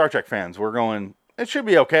as a Star Trek fans, we're going, it should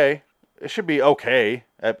be okay. It should be okay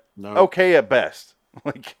okay at best.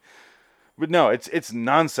 But no, it's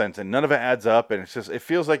nonsense and none of it adds up, and it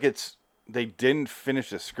feels like they didn't finish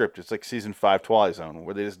the script. It's like season 5 Twilight Zone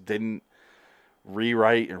where they just didn't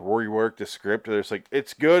rewrite and rework the script. They're just like,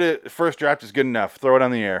 it's good. First draft is good enough. Throw it on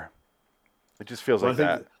the air. It just feels like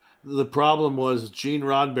that. The problem was Gene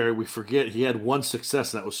Roddenberry, we forget, he had one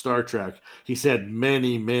success, and that was Star Trek. He's had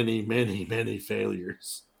many, many, many, many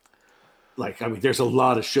failures. There's a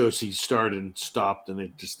lot of shows he started and stopped,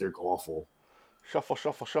 and they're awful. Shuffle,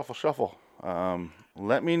 shuffle, shuffle, shuffle.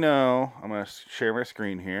 Let me know. I'm going to share my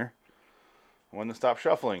screen here. When to stop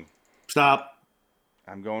shuffling. Stop.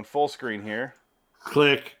 I'm going full screen here.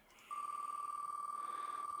 Click.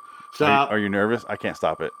 Stop. Are you nervous? I can't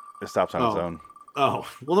stop it. It stops on its own. Oh,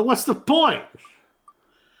 well, then what's the point?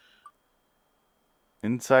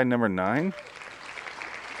 Inside Number 9?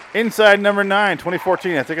 Inside Number 9,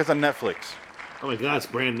 2014. I think it's on Netflix. Oh, my God, it's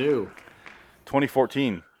brand new.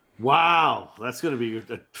 2014. Wow. That's going to be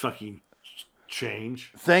a fucking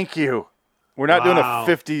change. Thank you. We're not doing a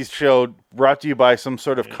 50s show brought to you by some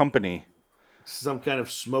sort of company. Some kind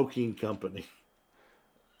of smoking company.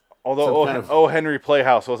 Although Henry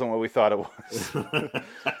Playhouse wasn't what we thought it was.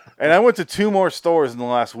 And I went to 2 more stores in the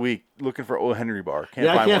last week looking for O. Henry Bar. I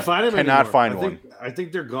can't find them Cannot anymore. find one. I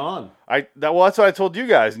think they're gone. That's what I told you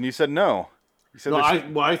guys, and you said no. You said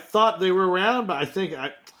I thought they were around, but I think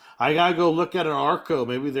I gotta go look at an Arco.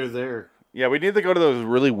 Maybe they're there. Yeah, we need to go to those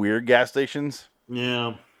really weird gas stations.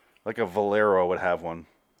 Yeah, like a Valero would have one.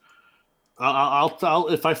 I'll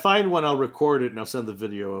if I find one, I'll record it and I'll send the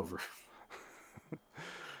video over.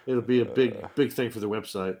 It'll be a big thing for the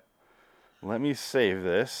website. Let me save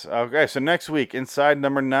this. Okay, so next week, Inside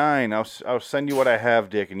Number 9. I'll send you what I have,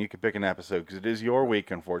 Dick, and you can pick an episode because it is your week,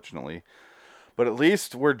 unfortunately. But at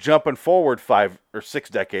least we're jumping forward 5 or 6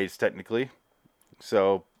 decades, technically.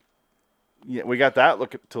 So, yeah, we got that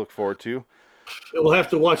to look forward to. We'll have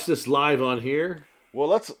to watch this live on here.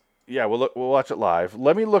 Well, we'll watch it live.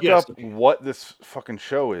 Let me look up what this fucking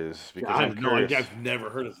show is because I'm curious. I've never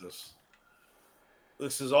heard of this.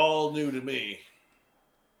 This is all new to me.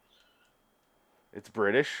 It's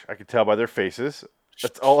British. I can tell by their faces.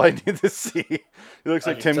 That's all I need to see. It looks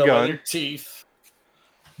like Tim Gunn. By their teeth.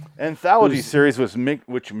 Anthology series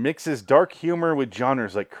which mixes dark humor with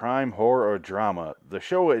genres like crime, horror, or drama. The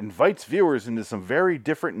show invites viewers into some very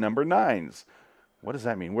different number 9s. What does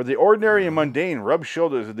that mean? Where the ordinary and mundane rub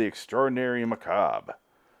shoulders with the extraordinary and macabre.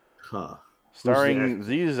 Huh. Starring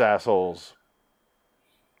these assholes.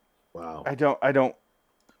 Wow. I don't.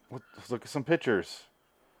 Let's look at some pictures.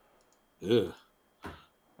 Ugh.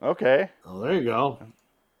 Okay. Oh, there you go.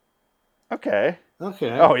 Okay.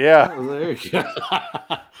 Okay. Oh, yeah. Oh, there you go.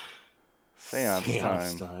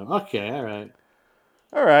 Seance time. Okay, all right.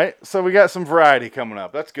 All right. So we got some variety coming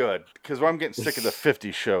up. That's good. Because I'm getting sick of the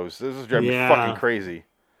 50 shows. This is driving me fucking crazy.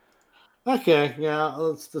 Okay. Yeah,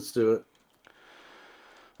 let's do it.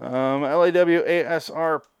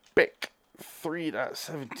 LAWASR BIC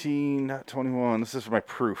 3.17.21. This is for my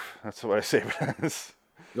proof. That's what I save it as.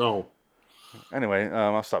 No. Anyway,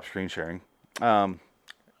 I'll stop screen sharing.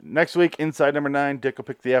 Next week, Inside Number 9, Dick will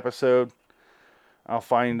pick the episode. I'll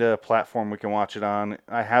find a platform we can watch it on.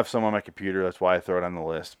 I have some on my computer. That's why I throw it on the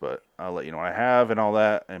list. But I'll let you know what I have and all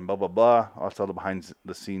that and blah, blah, blah. I'll tell the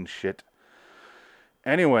behind-the-scenes shit.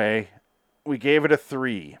 Anyway, we gave it a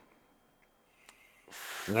 3.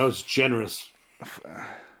 That was generous.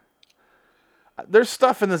 There's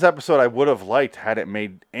stuff in this episode I would have liked had it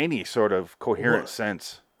made any sort of coherent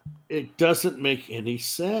sense. It doesn't make any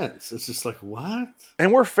sense. It's just like, what?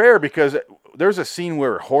 And we're fair because there's a scene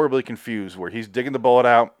where we're horribly confused, where he's digging the bullet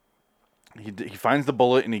out. He finds the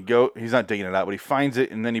bullet and he's not digging it out, but he finds it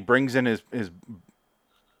and then he brings in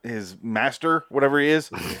his master, whatever he is.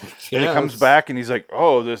 Yes. And he comes back and he's like,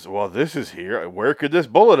 oh, this is here. Where could this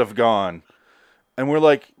bullet have gone? And we're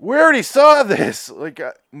like, we already saw this.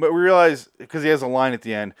 But we realize, because he has a line at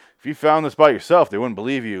the end, if you found this by yourself, they wouldn't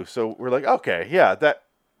believe you. So we're like, okay, yeah,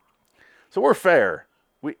 so we're fair.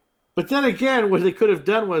 But then again, what they could have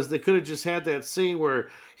done was they could have just had that scene where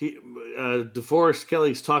DeForest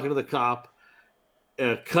Kelly's talking to the cop,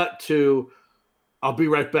 cut to, I'll be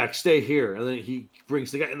right back, stay here. And then he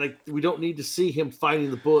brings the guy, and we don't need to see him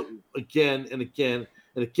finding the bullet again and again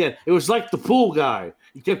and again. It was like the pool guy.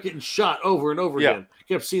 He kept getting shot over and over again.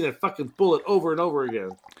 He kept seeing that fucking bullet over and over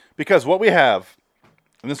again. Because what we have,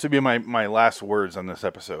 and this would be my last words on this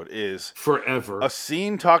episode, is forever a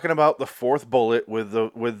scene talking about the fourth bullet with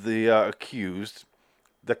the accused.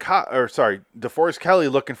 DeForest Kelly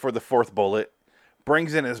looking for the fourth bullet,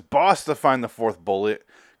 brings in his boss to find the fourth bullet,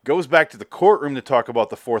 goes back to the courtroom to talk about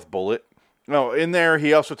the fourth bullet. No, in there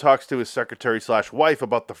he also talks to his secretary/wife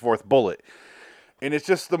about the fourth bullet. And it's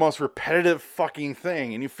just the most repetitive fucking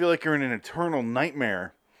thing, and you feel like you're in an eternal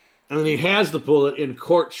nightmare. And then he has the bullet in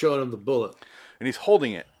court, showing him the bullet. And he's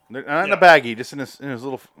holding it. Not in a baggie, just in his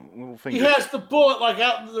little finger. He has the bullet like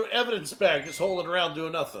out in the evidence bag, just holding around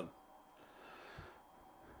doing nothing.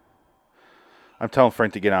 I'm telling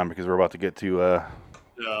Frank to get on because we're about to get to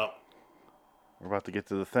yeah. We're about to get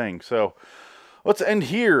to the thing. So let's end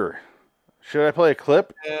here. Should I play a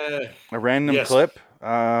clip? A random clip?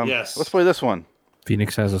 Yes. Let's play this one.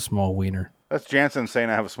 Phoenix has a small wiener. That's Jansen saying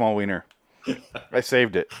I have a small wiener. I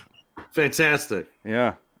saved it. Fantastic.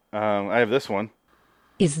 Yeah. I have this one.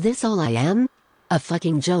 Is this all I am? A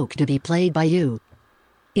fucking joke to be played by you.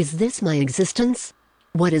 Is this my existence?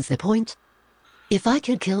 What is the point? If I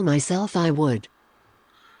could kill myself, I would.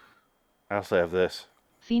 I also have this.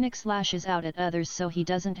 Phoenix lashes out at others so he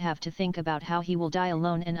doesn't have to think about how he will die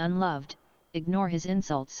alone and unloved. Ignore his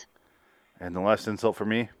insults. And the last insult for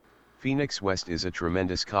me? Phoenix West is a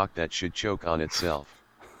tremendous cock that should choke on itself.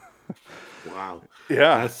 Wow.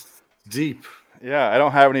 Yeah. That's deep. Yeah, I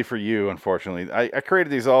don't have any for you, unfortunately. I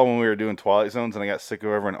created these all when we were doing Twilight Zones, and I got sick of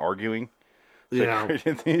everyone arguing. So I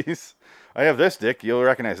created these. I have this, Dick. You'll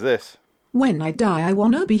recognize this. When I die, I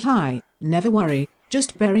wanna be high. Never worry.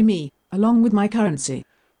 Just bury me, along with my currency.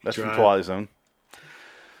 That's from Twilight Zone.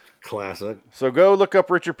 Classic. So go look up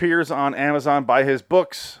Richard Peters on Amazon. Buy his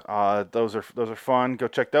books. Those are fun. Go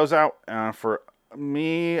check those out. For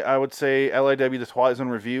me, I would say LIW The Twilight Zone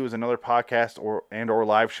Review is another podcast or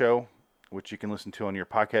live show, which you can listen to on your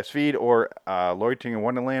podcast feed, or Loitering in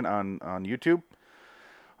Wonderland on YouTube.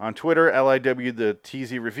 On Twitter, LIW The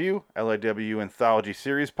TZ Review, LIW Anthology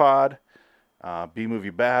Series Pod,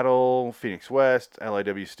 B-Movie Battle, Phoenix West,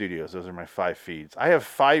 LIW Studios. Those are my 5 feeds. I have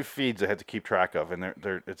 5 feeds I had to keep track of, and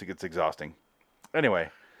it's exhausting. Anyway.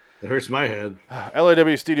 It hurts my head.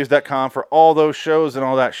 LIWstudios.com for all those shows and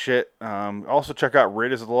all that shit. Also check out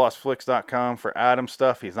RaidersOfTheLostFlix.com for Adam's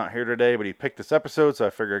stuff. He's not here today, but he picked this episode, so I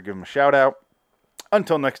figured I'd give him a shout out.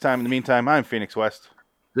 Until next time, in the meantime, I'm Phoenix West.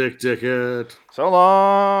 Dickhead. So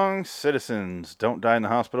long, citizens. Don't die in the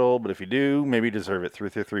hospital, but if you do, maybe you deserve it.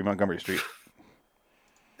 333 Montgomery Street.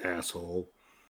 Asshole.